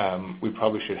 we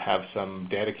probably should have some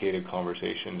dedicated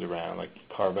conversations around, like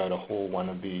carve out a whole one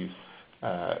of these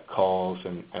calls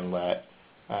and let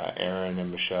Aaron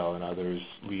and Michelle and others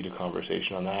lead a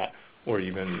conversation on that, or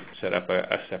even set up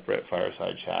a separate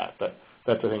fireside chat. But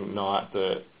that's, I think, not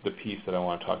the piece that I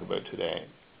want to talk about today.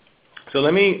 So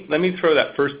let me throw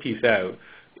that first piece out,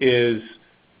 is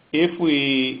if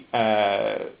we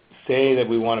say that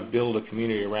we want to build a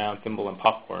community around Thimble and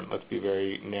Popcorn, let's be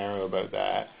very narrow about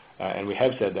that, and we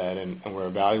have said that, and we're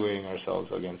evaluating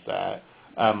ourselves against that.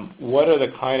 What are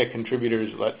the kind of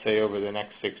contributors, let's say, over the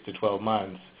next 6 to 12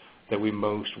 months that we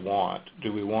most want?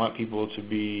 Do we want people to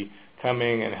be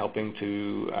coming and helping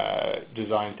to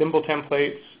design Thimble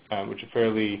templates, which are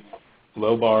fairly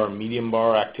low bar, medium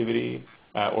bar activity,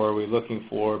 or are we looking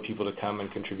for people to come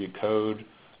and contribute code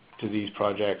to these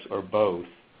projects, or both?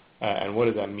 And what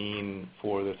does that mean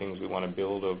for the things we want to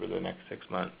build over the next 6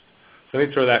 months? So let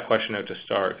me throw that question out to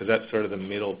start, because that's sort of the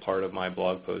middle part of my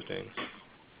blog postings.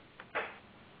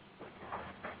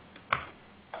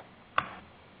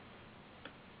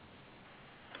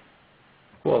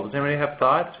 Cool. Does anybody have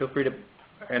thoughts? Feel free to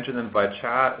enter them by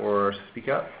chat or speak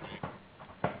up.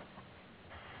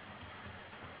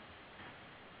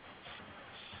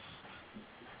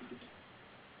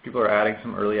 People are adding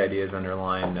some early ideas under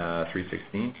line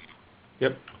 316.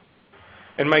 Yep.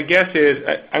 And my guess is,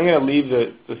 I'm going to leave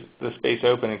the space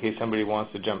open in case somebody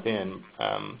wants to jump in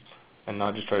and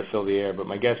not just try to fill the air, but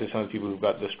my guess is some of the people who've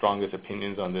got the strongest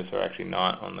opinions on this are actually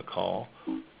not on the call.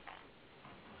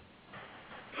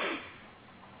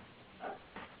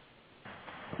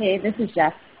 Hey, this is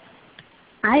Jess.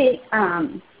 I,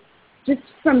 just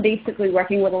from basically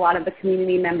working with a lot of the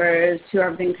community members who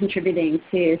have been contributing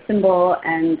to Thimble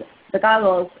and the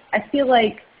goggles, I feel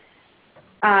like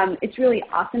it's really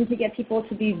awesome to get people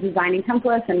to be designing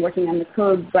templates and working on the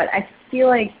code, but I feel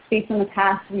like based on the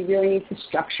past, we really need to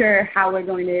structure how we're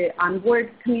going to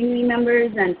onboard community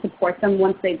members and support them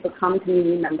once they become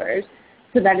community members,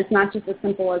 so that it's not just as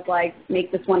simple as like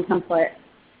make this one template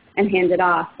and hand it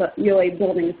off, but really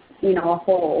building, a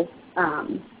whole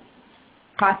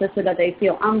process so that they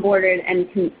feel onboarded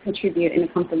and can contribute in a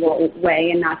comfortable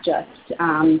way, and not just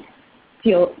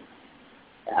feel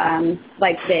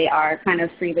like they are kind of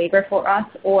free labor for us,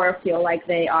 or feel like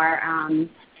they are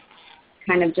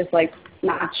kind of just like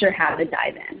not sure how to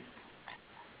dive in.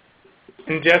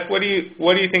 And Jess, what do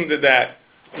you think that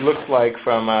looks like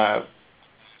from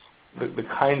the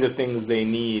kinds of things they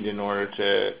need in order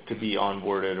to be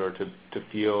onboarded, or to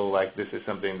feel like this is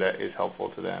something that is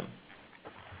helpful to them?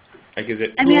 Like, is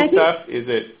it tool stuff? Is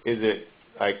it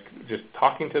like just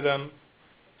talking to them?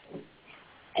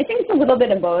 I think it's a little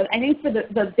bit of both. I think for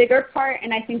the bigger part,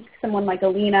 and I think someone like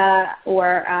Alina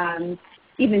or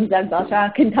even Doug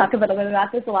Belshaw can talk a little bit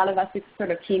about this. A lot of us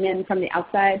sort of came in from the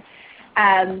outside.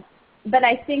 But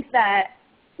I think that,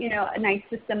 a nice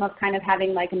system of kind of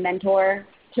having like a mentor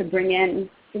to bring in,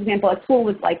 for example, a tool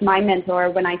was like my mentor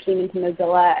when I came into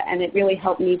Mozilla, and it really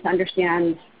helped me to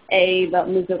understand the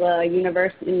Mozilla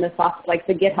universe in the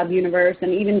the GitHub universe,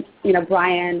 and even,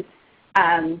 Brian,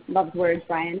 loves words,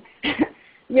 Brian,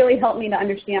 really helped me to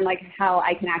understand like how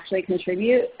I can actually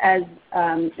contribute as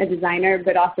a designer,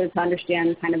 but also to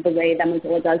understand kind of the way that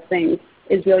Mozilla does things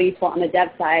is really useful on the dev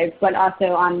side, but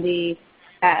also on the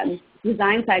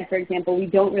design side, for example, we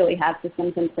don't really have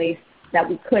systems in place that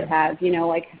we could have,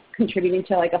 like contributing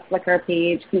to like a Flickr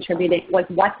page, contributing, like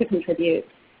what to contribute,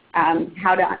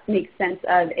 how to make sense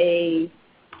of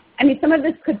some of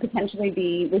this could potentially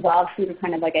be resolved through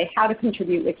kind of like a how to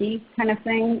contribute wiki kind of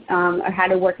thing, or how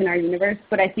to work in our universe,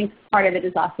 but I think part of it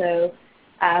is also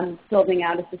building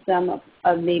out a system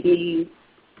of maybe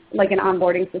like an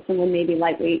onboarding system with maybe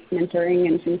lightweight mentoring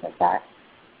and things like that.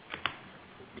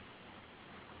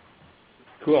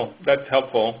 Cool. That's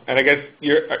helpful. And I guess,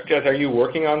 Jess, are you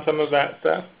working on some of that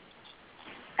stuff?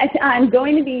 I had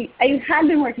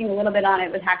been working a little bit on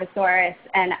it with Hackasaurus,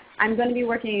 and I'm going to be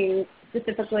working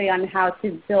specifically on how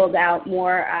to build out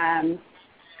more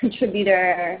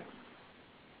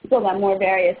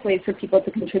various ways for people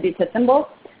to contribute to Thimble.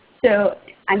 So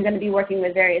I'm going to be working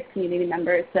with various community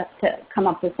members to come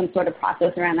up with some sort of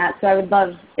process around that. So I would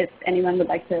love if anyone would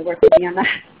like to work with me on that.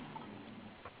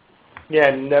 Yeah,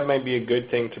 and that might be a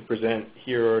good thing to present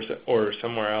here or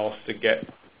somewhere else to get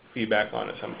feedback on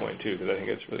at some point too, because I think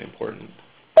it's really important.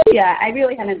 Yeah, I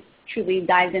really haven't truly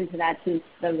dived into that since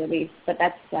the release, but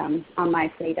that's on my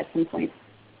plate at some point.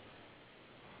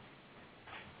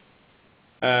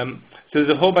 So there's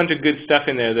a whole bunch of good stuff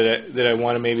in there that I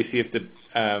want to maybe see if the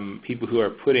people who are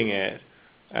putting it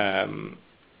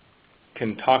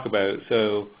can talk about.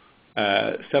 So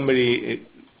somebody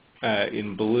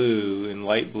in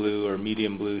light blue or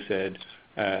medium blue said,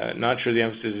 not sure the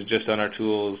emphasis is just on our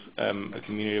tools, a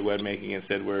community of web making, and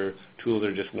said where tools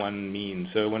are just one means.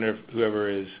 So I wonder if whoever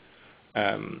is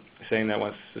saying that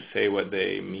wants to say what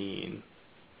they mean.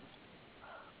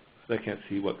 I can't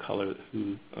see what color,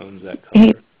 who owns that color.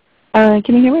 Hey,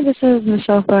 can you hear me? This is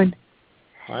Michelle Thorne.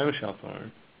 Hi, Michelle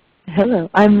Thorne. Hello,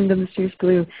 I'm the mysterious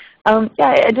blue. Yeah,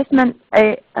 I just meant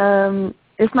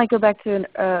this might go back to an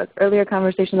earlier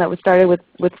conversation that was started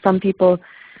with some people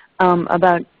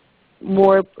about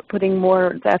putting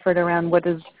more effort around what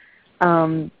does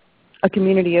a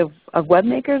community of web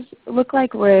makers look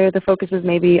like, where the focus is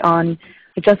maybe on,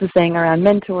 like Jess was saying, around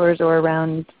mentors or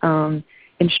around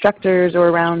instructors or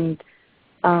around,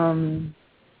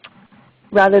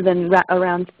 rather than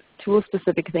around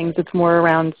tool-specific things, it's more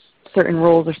around certain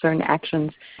roles or certain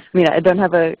actions. I mean, I don't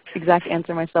have an exact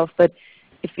answer myself, but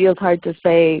it feels hard to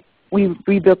say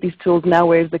we built these tools, now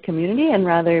where's the community, and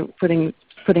rather putting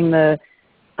the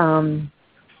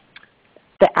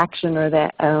action or the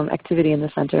activity in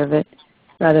the center of it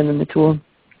rather than the tool.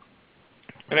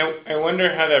 And I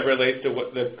wonder how that relates to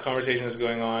what the conversation is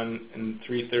going on in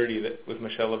 3:30 with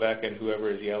Michelle Levesque and whoever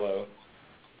is yellow.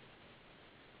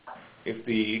 If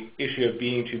the issue of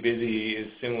being too busy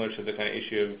is similar to the kind of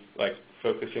issue of like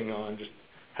focusing on just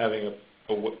having a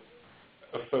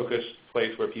focused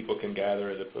place where people can gather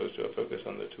as opposed to a focus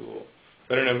on the tool.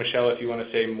 So I don't know, Michelle, if you want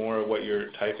to say more of what you're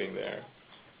typing there.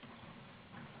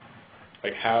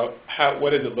 Like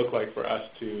what does it look like for us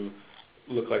to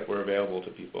look like we're available to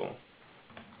people?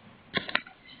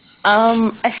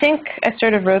 I think I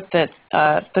sort of wrote that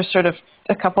there's sort of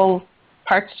a couple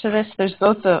parts to this. There's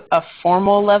both a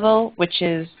formal level, which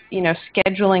is,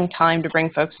 scheduling time to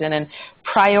bring folks in and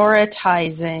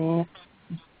prioritizing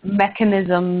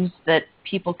mechanisms that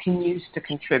people can use to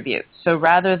contribute. So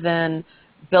rather than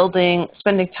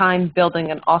spending time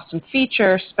building an awesome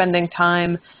feature, spending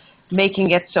time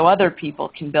making it so other people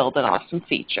can build an awesome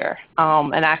feature,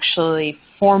 and actually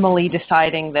formally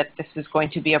deciding that this is going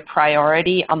to be a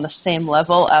priority on the same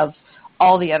level of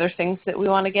all the other things that we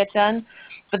want to get done.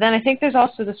 But then I think there's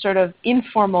also the sort of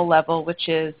informal level, which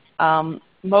is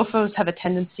mofos have a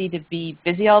tendency to be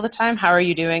busy all the time. How are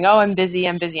you doing? Oh, I'm busy,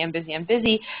 I'm busy, I'm busy, I'm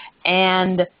busy.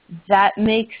 And that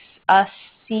makes us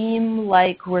seem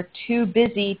like we're too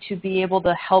busy to be able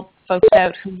to help folks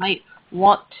out who might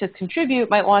want to contribute,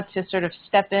 might want to sort of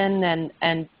step in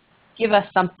and give us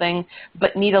something,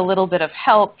 but need a little bit of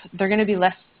help. They're going to be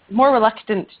more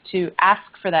reluctant to ask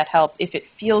for that help if it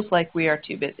feels like we are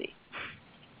too busy.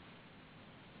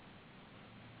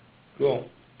 Cool.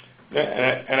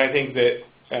 And I think that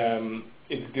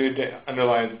it's good to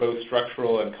underline both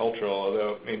structural and cultural,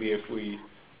 although maybe if we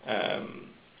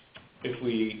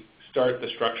start the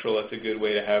structural, it's a good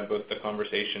way to have both the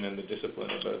conversation and the discipline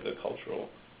about the cultural.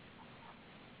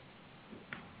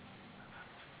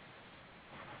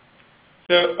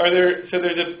 So there's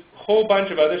a whole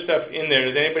bunch of other stuff in there.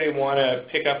 Does anybody want to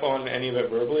pick up on any of it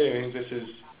verbally? I think this is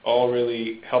all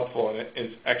really helpful, and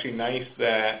it's actually nice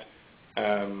that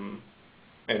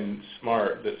and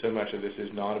smart that so much of this is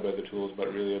not about the tools,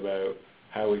 but really about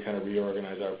how we kind of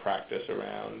reorganize our practice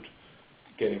around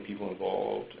getting people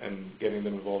involved and getting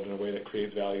them involved in a way that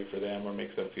creates value for them or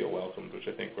makes them feel welcomed, which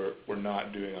I think we're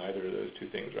not doing either of those two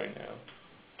things right now.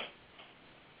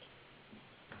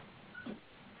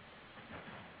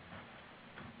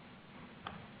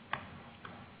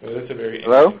 Well, that's a very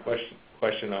interesting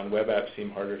question on web apps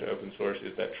seem harder to open source.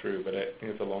 Is that true? But I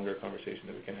think it's a longer conversation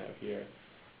that we can have here.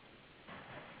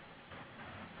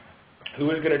 Who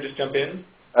is going to just jump in?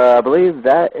 I believe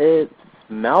that is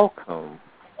Malcolm.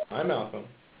 Hi, Malcolm.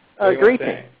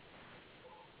 Greetings.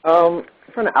 From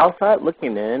the outside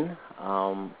looking in,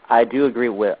 I do agree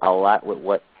with a lot with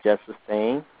what Jess was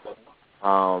saying.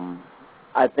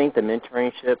 I think the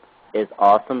mentorship is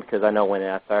awesome because I know when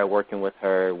I started working with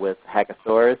her with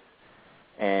Hackasaurus,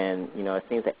 and it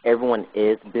seems that everyone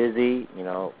is busy,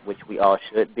 which we all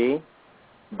should be,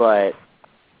 but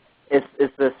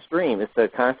it's a stream. It's a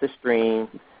constant stream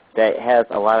that has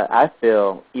a lot of, I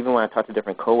feel, even when I talk to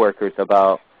different coworkers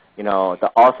about,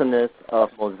 the awesomeness of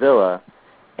Mozilla,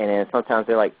 and then sometimes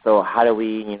they're like, so how do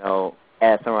we,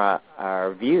 add some of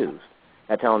our views?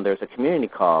 I tell them there's a community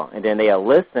call, and then they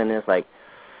listen, and it's like,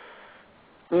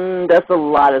 that's a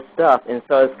lot of stuff. And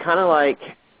so it's kind of like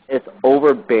it's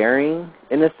overbearing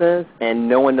in a sense, and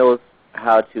no one knows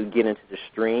how to get into the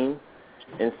stream.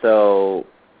 And so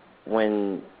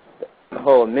when the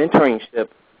whole mentorship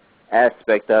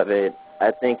aspect of it,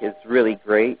 I think is really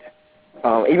great.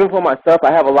 Even for myself,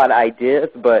 I have a lot of ideas,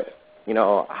 but, you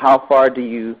know, how far do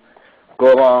you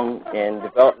go along in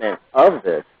development of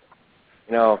this?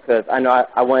 You know, because I know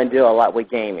I want to deal a lot with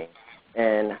gaming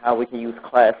and how we can use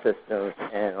class systems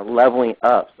and leveling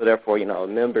up, so therefore, you know,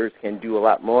 members can do a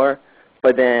lot more.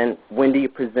 But then when do you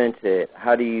present it?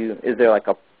 How do you, is there like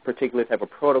a particular type of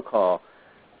protocol?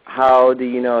 How do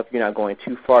you know if you're not going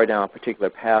too far down a particular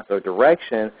path or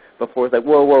direction before it's like,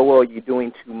 whoa, whoa, whoa, you're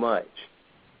doing too much?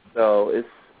 So it's,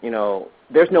 you know,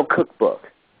 there's no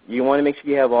cookbook. You want to make sure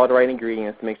you have all the right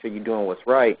ingredients to make sure you're doing what's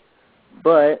right.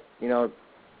 But, you know,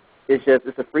 it's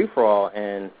a free-for-all,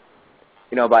 and,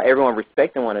 you know, by everyone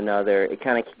respecting one another, it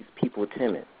kind of keeps people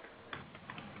timid.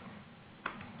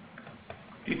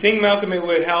 Do you think, Malcolm, it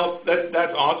would help?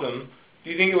 That's awesome. Do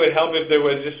you think it would help if there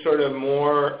was just sort of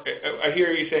more, I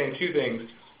hear you saying two things.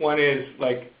 One is,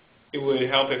 like, it would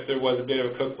help if there was a bit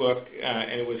of a cookbook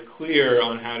and it was clear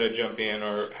on how to jump in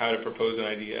or how to propose an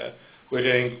idea, which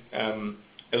I think,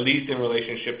 at least in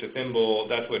relationship to Thimble,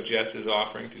 that's what Jess is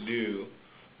offering to do.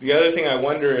 The other thing I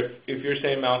wonder if you're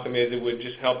saying, Malcolm, is it would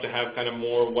just help to have kind of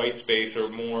more white space or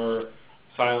more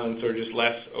silence or just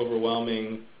less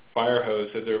overwhelming fire hose,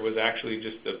 so there was actually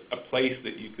just a place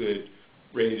that you could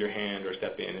raise your hand or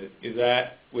step in.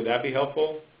 Would that be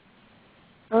helpful?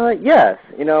 Yes,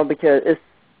 you know, because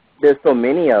there's so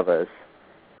many of us,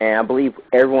 and I believe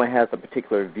everyone has a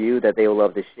particular view that they would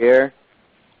love to share.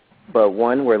 But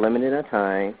one, we're limited in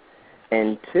time,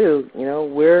 and two, you know,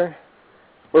 we're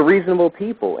reasonable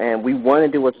people, and we want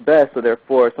to do what's best. So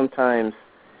therefore, sometimes,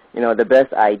 you know, the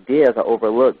best ideas are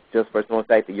overlooked just for the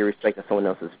fact that you're respecting someone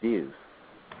else's views.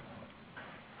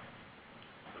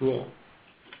 Cool.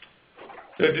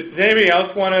 So does anybody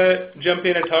else want to jump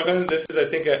in and talk on this? This is,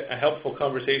 I think, a helpful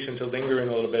conversation to linger in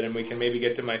a little bit, and we can maybe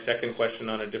get to my second question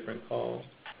on a different call.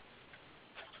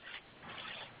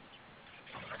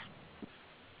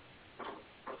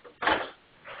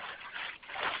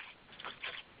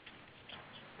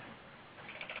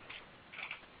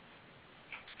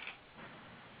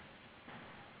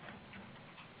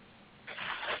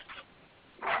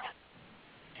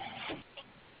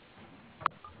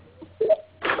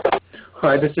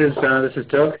 Hi, this is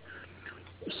Doug.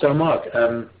 So, Mark, I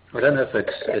don't know if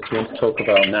it's one to talk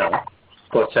about now,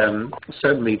 but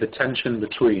certainly the tension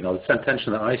between, or the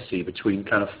tension that I see between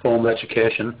kind of formal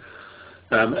education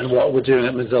and what we're doing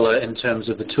at Mozilla in terms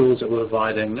of the tools that we're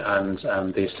providing and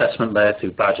the assessment layer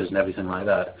through badges and everything like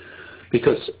that,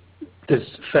 because there's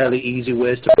fairly easy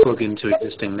ways to plug into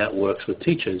existing networks with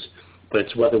teachers, but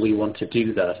it's whether we want to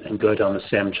do that and go down the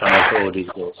same channel for all these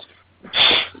goals.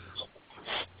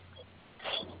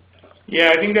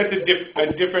 Yeah, I think that's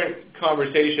a different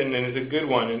conversation, and it's a good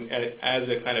one, and as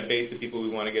a kind of base of people we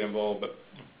want to get involved, but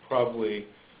probably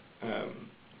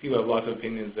people have lots of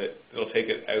opinions that will take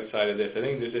it outside of this. I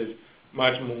think this is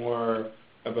much more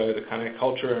about the kind of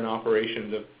culture and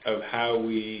operations of how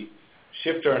we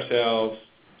shift ourselves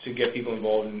to get people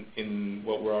involved in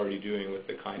what we're already doing with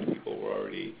the kind of people we're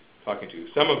already talking to,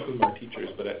 some of whom are teachers,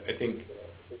 but I think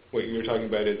what you're talking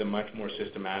about is a much more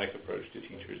systematic approach to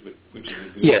teachers, which is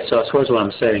a good Yeah, so I suppose what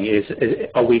I'm saying is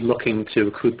are we looking to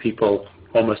recruit people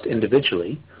almost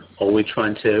individually, or are we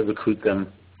trying to recruit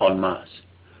them en masse?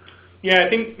 Yeah, I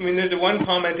mean, there's one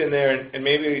comment in there, and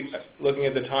maybe looking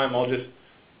at the time, I'll just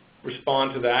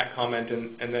respond to that comment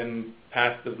and then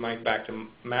pass the mic back to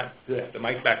Matt.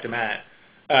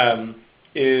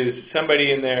 Is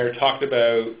somebody in there talked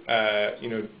about,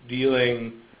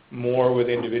 dealing more with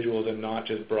individuals and not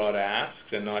just broad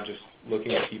asks and not just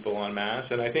looking at people en masse.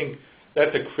 And I think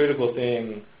that's a critical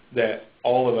thing that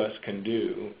all of us can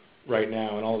do right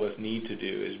now and all of us need to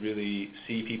do is really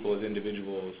see people as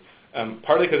individuals,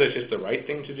 partly because it's just the right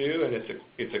thing to do and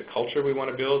it's a culture we want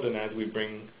to build, and as we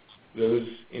bring those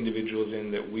individuals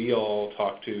in that we all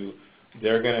talk to,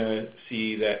 they're going to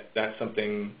see that that's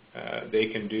something they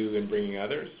can do in bringing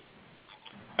others.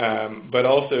 But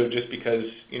also just because,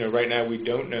 right now we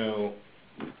don't know,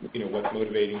 what's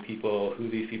motivating people, who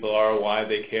these people are, why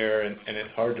they care, and it's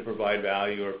hard to provide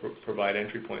value or provide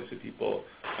entry points to people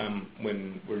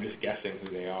when we're just guessing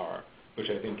who they are, which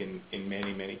I think in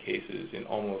many, many cases, in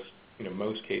almost,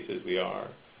 most cases we are.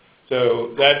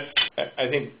 So I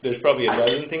think there's probably a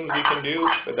dozen things we can do,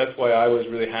 but that's why I was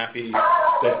really happy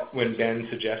that when Ben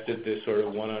suggested this sort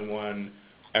of one-on-one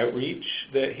outreach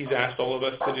that he's asked all of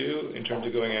us to do in terms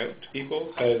of going out to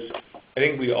people, because I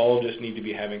think we all just need to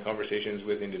be having conversations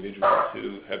with individuals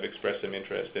who have expressed some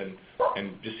interest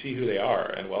and just see who they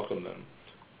are and welcome them.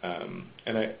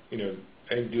 And I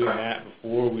think doing that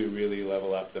before we really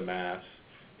level up the mass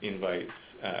invites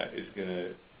is going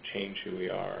to change who we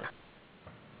are.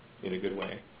 in a good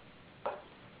way.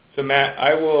 So Matt,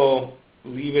 I will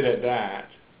leave it at that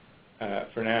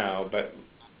for now, but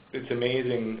it's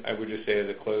amazing, I would just say as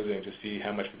a closing, to see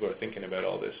how much people are thinking about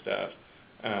all this stuff.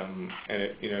 And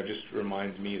it just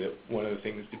reminds me that one of the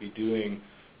things to be doing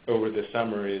over the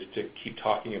summer is to keep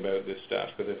talking about this stuff,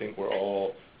 because I think we're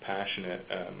all passionate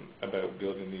about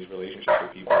building these relationships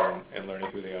with people and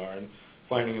learning who they are and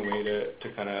finding a way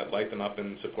to kind of light them up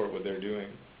and support what they're doing.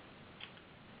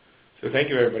 So thank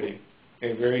you, everybody.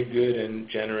 A very good and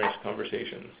generous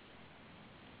conversation.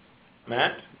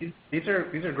 Matt? These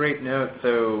are great notes.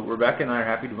 So Rebecca and I are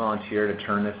happy to volunteer to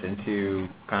turn this into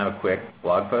kind of a quick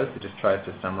blog post that just tries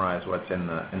to summarize what's in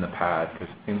the pad, because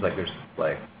it seems like there's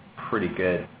like pretty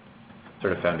good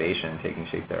sort of foundation taking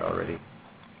shape there already.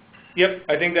 Yep,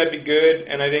 I think that'd be good.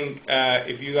 And I think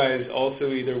if you guys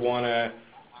also either want to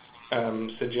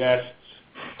suggest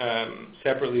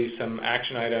separately some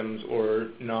action items or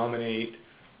nominate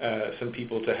some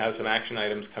people to have some action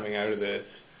items coming out of this,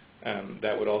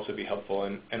 that would also be helpful.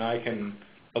 And I can,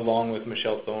 along with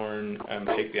Michelle Thorne,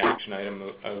 take the action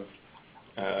item of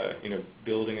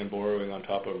building and borrowing on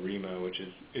top of Remo, which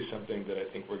is something that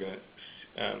I think we're going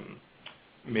to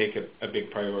make a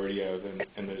big priority of.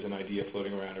 And there's an idea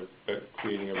floating around of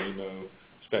creating a Remo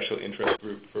special interest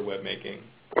group for web making.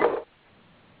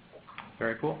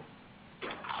 Very cool.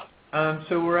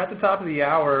 So we're at the top of the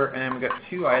hour, and we've got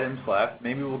 2 items left.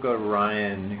 Maybe we'll go to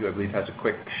Ryan, who I believe has a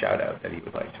quick shout-out that he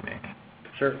would like to make.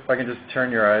 Sure. If I can just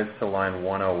turn your eyes to line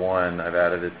 101, I've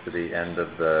added it to the end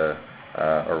of the,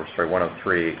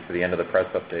 103, to the end of the press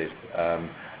update.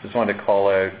 Just wanted to call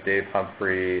out Dave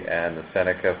Humphrey and the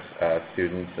Seneca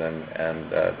students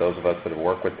and those of us that have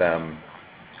worked with them.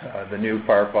 The new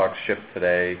Firefox shipped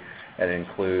today, and it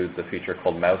includes a feature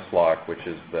called Mouse Lock, which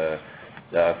is the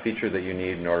feature that you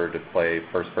need in order to play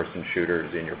first-person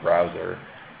shooters in your browser.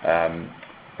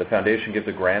 The Foundation gives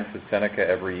a grant to Seneca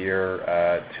every year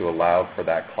to allow for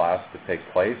that class to take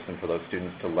place and for those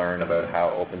students to learn about how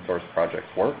open source projects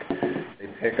work. They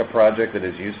pick a project that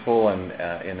is useful, and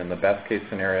in the best case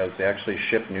scenarios, they actually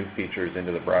ship new features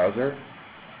into the browser.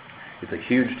 It's a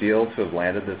huge deal to have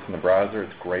landed this in the browser.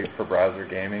 It's great for browser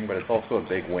gaming, but it's also a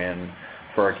big win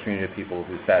for our community of people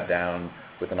who sat down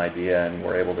with an idea and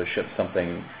were able to ship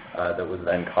something that was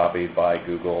then copied by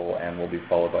Google and will be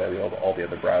followed by all the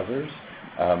other browsers.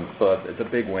 So it's a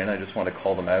big win. I just want to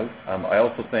call them out. I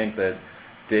also think that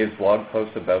Dave's blog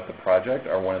posts about the project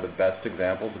are one of the best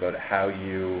examples about how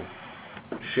you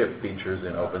ship features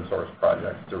in open source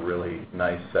projects. It's a really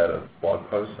nice set of blog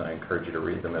posts, and I encourage you to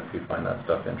read them if you find that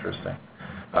stuff interesting.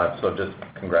 So just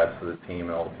congrats to the team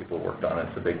and all the people who worked on it.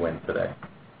 It's a big win today.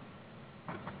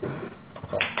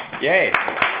 So. Yay!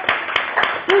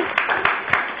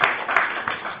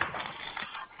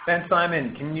 Ben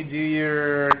Simon, can you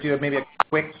do maybe a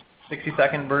quick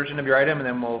 60-second version of your item, and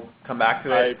then we'll come back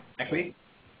to it next week?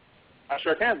 I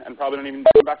sure can, and probably don't even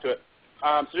come back to it.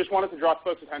 So just wanted to draw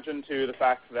folks' attention to the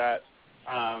fact that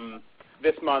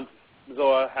this month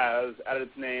Mozilla has added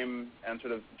its name and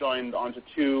sort of joined onto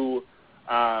 2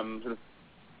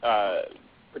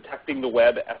 protecting the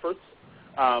web efforts.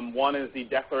 One is the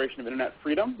Declaration of Internet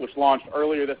Freedom, which launched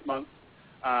earlier this month.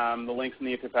 The link's in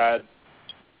the Etherpad.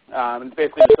 It's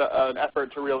basically just an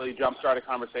effort to really jumpstart a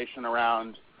conversation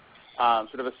around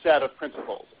sort of a set of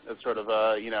principles. It's sort of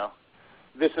a,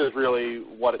 this is really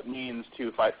what it means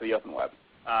to fight for the open web.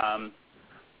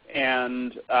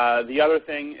 And the other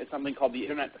thing is something called the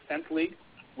Internet Defense League,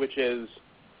 which is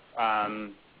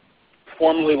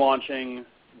formally launching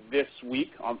this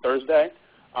week on Thursday.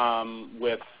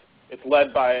 It's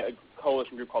led by a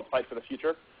coalition group called Fight for the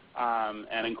Future,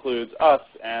 and includes us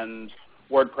and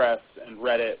WordPress and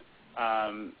Reddit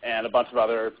and a bunch of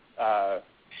other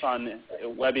fun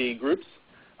webby groups.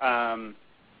 And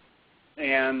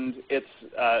it's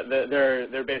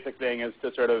their basic thing is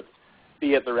to sort of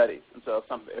be at the ready. And so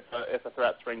if a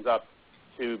threat springs up,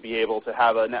 to be able to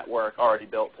have a network already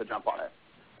built to jump on it.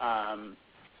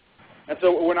 And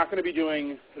so we're not going to be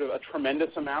doing sort of a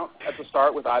tremendous amount at the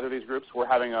start with either of these groups. We're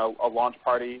having a launch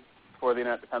party for the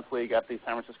Internet Defense League at the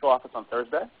San Francisco office on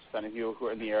Thursday. So any of you who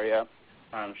are in the area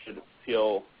should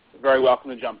feel very welcome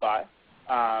to jump by,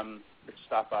 or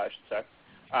stop by, I should say.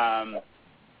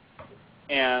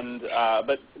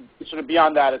 But sort of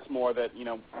beyond that, it's more that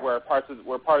we're part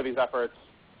of these efforts,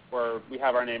 where we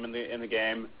have our name in the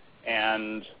game,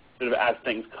 and sort of as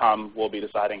things come, we'll be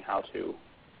deciding how to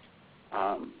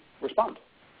respond.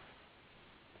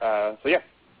 So yeah,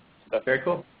 that's very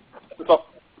cool. That's all.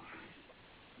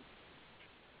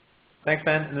 Thanks,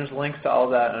 Ben. And there's links to all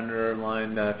of that under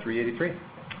line 383.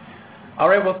 All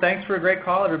right. Well, thanks for a great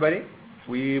call, everybody.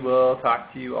 We will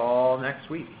talk to you all next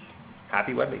week.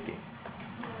 happy web making.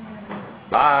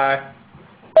 Bye.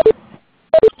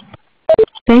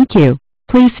 Thank you.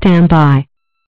 Please stand by.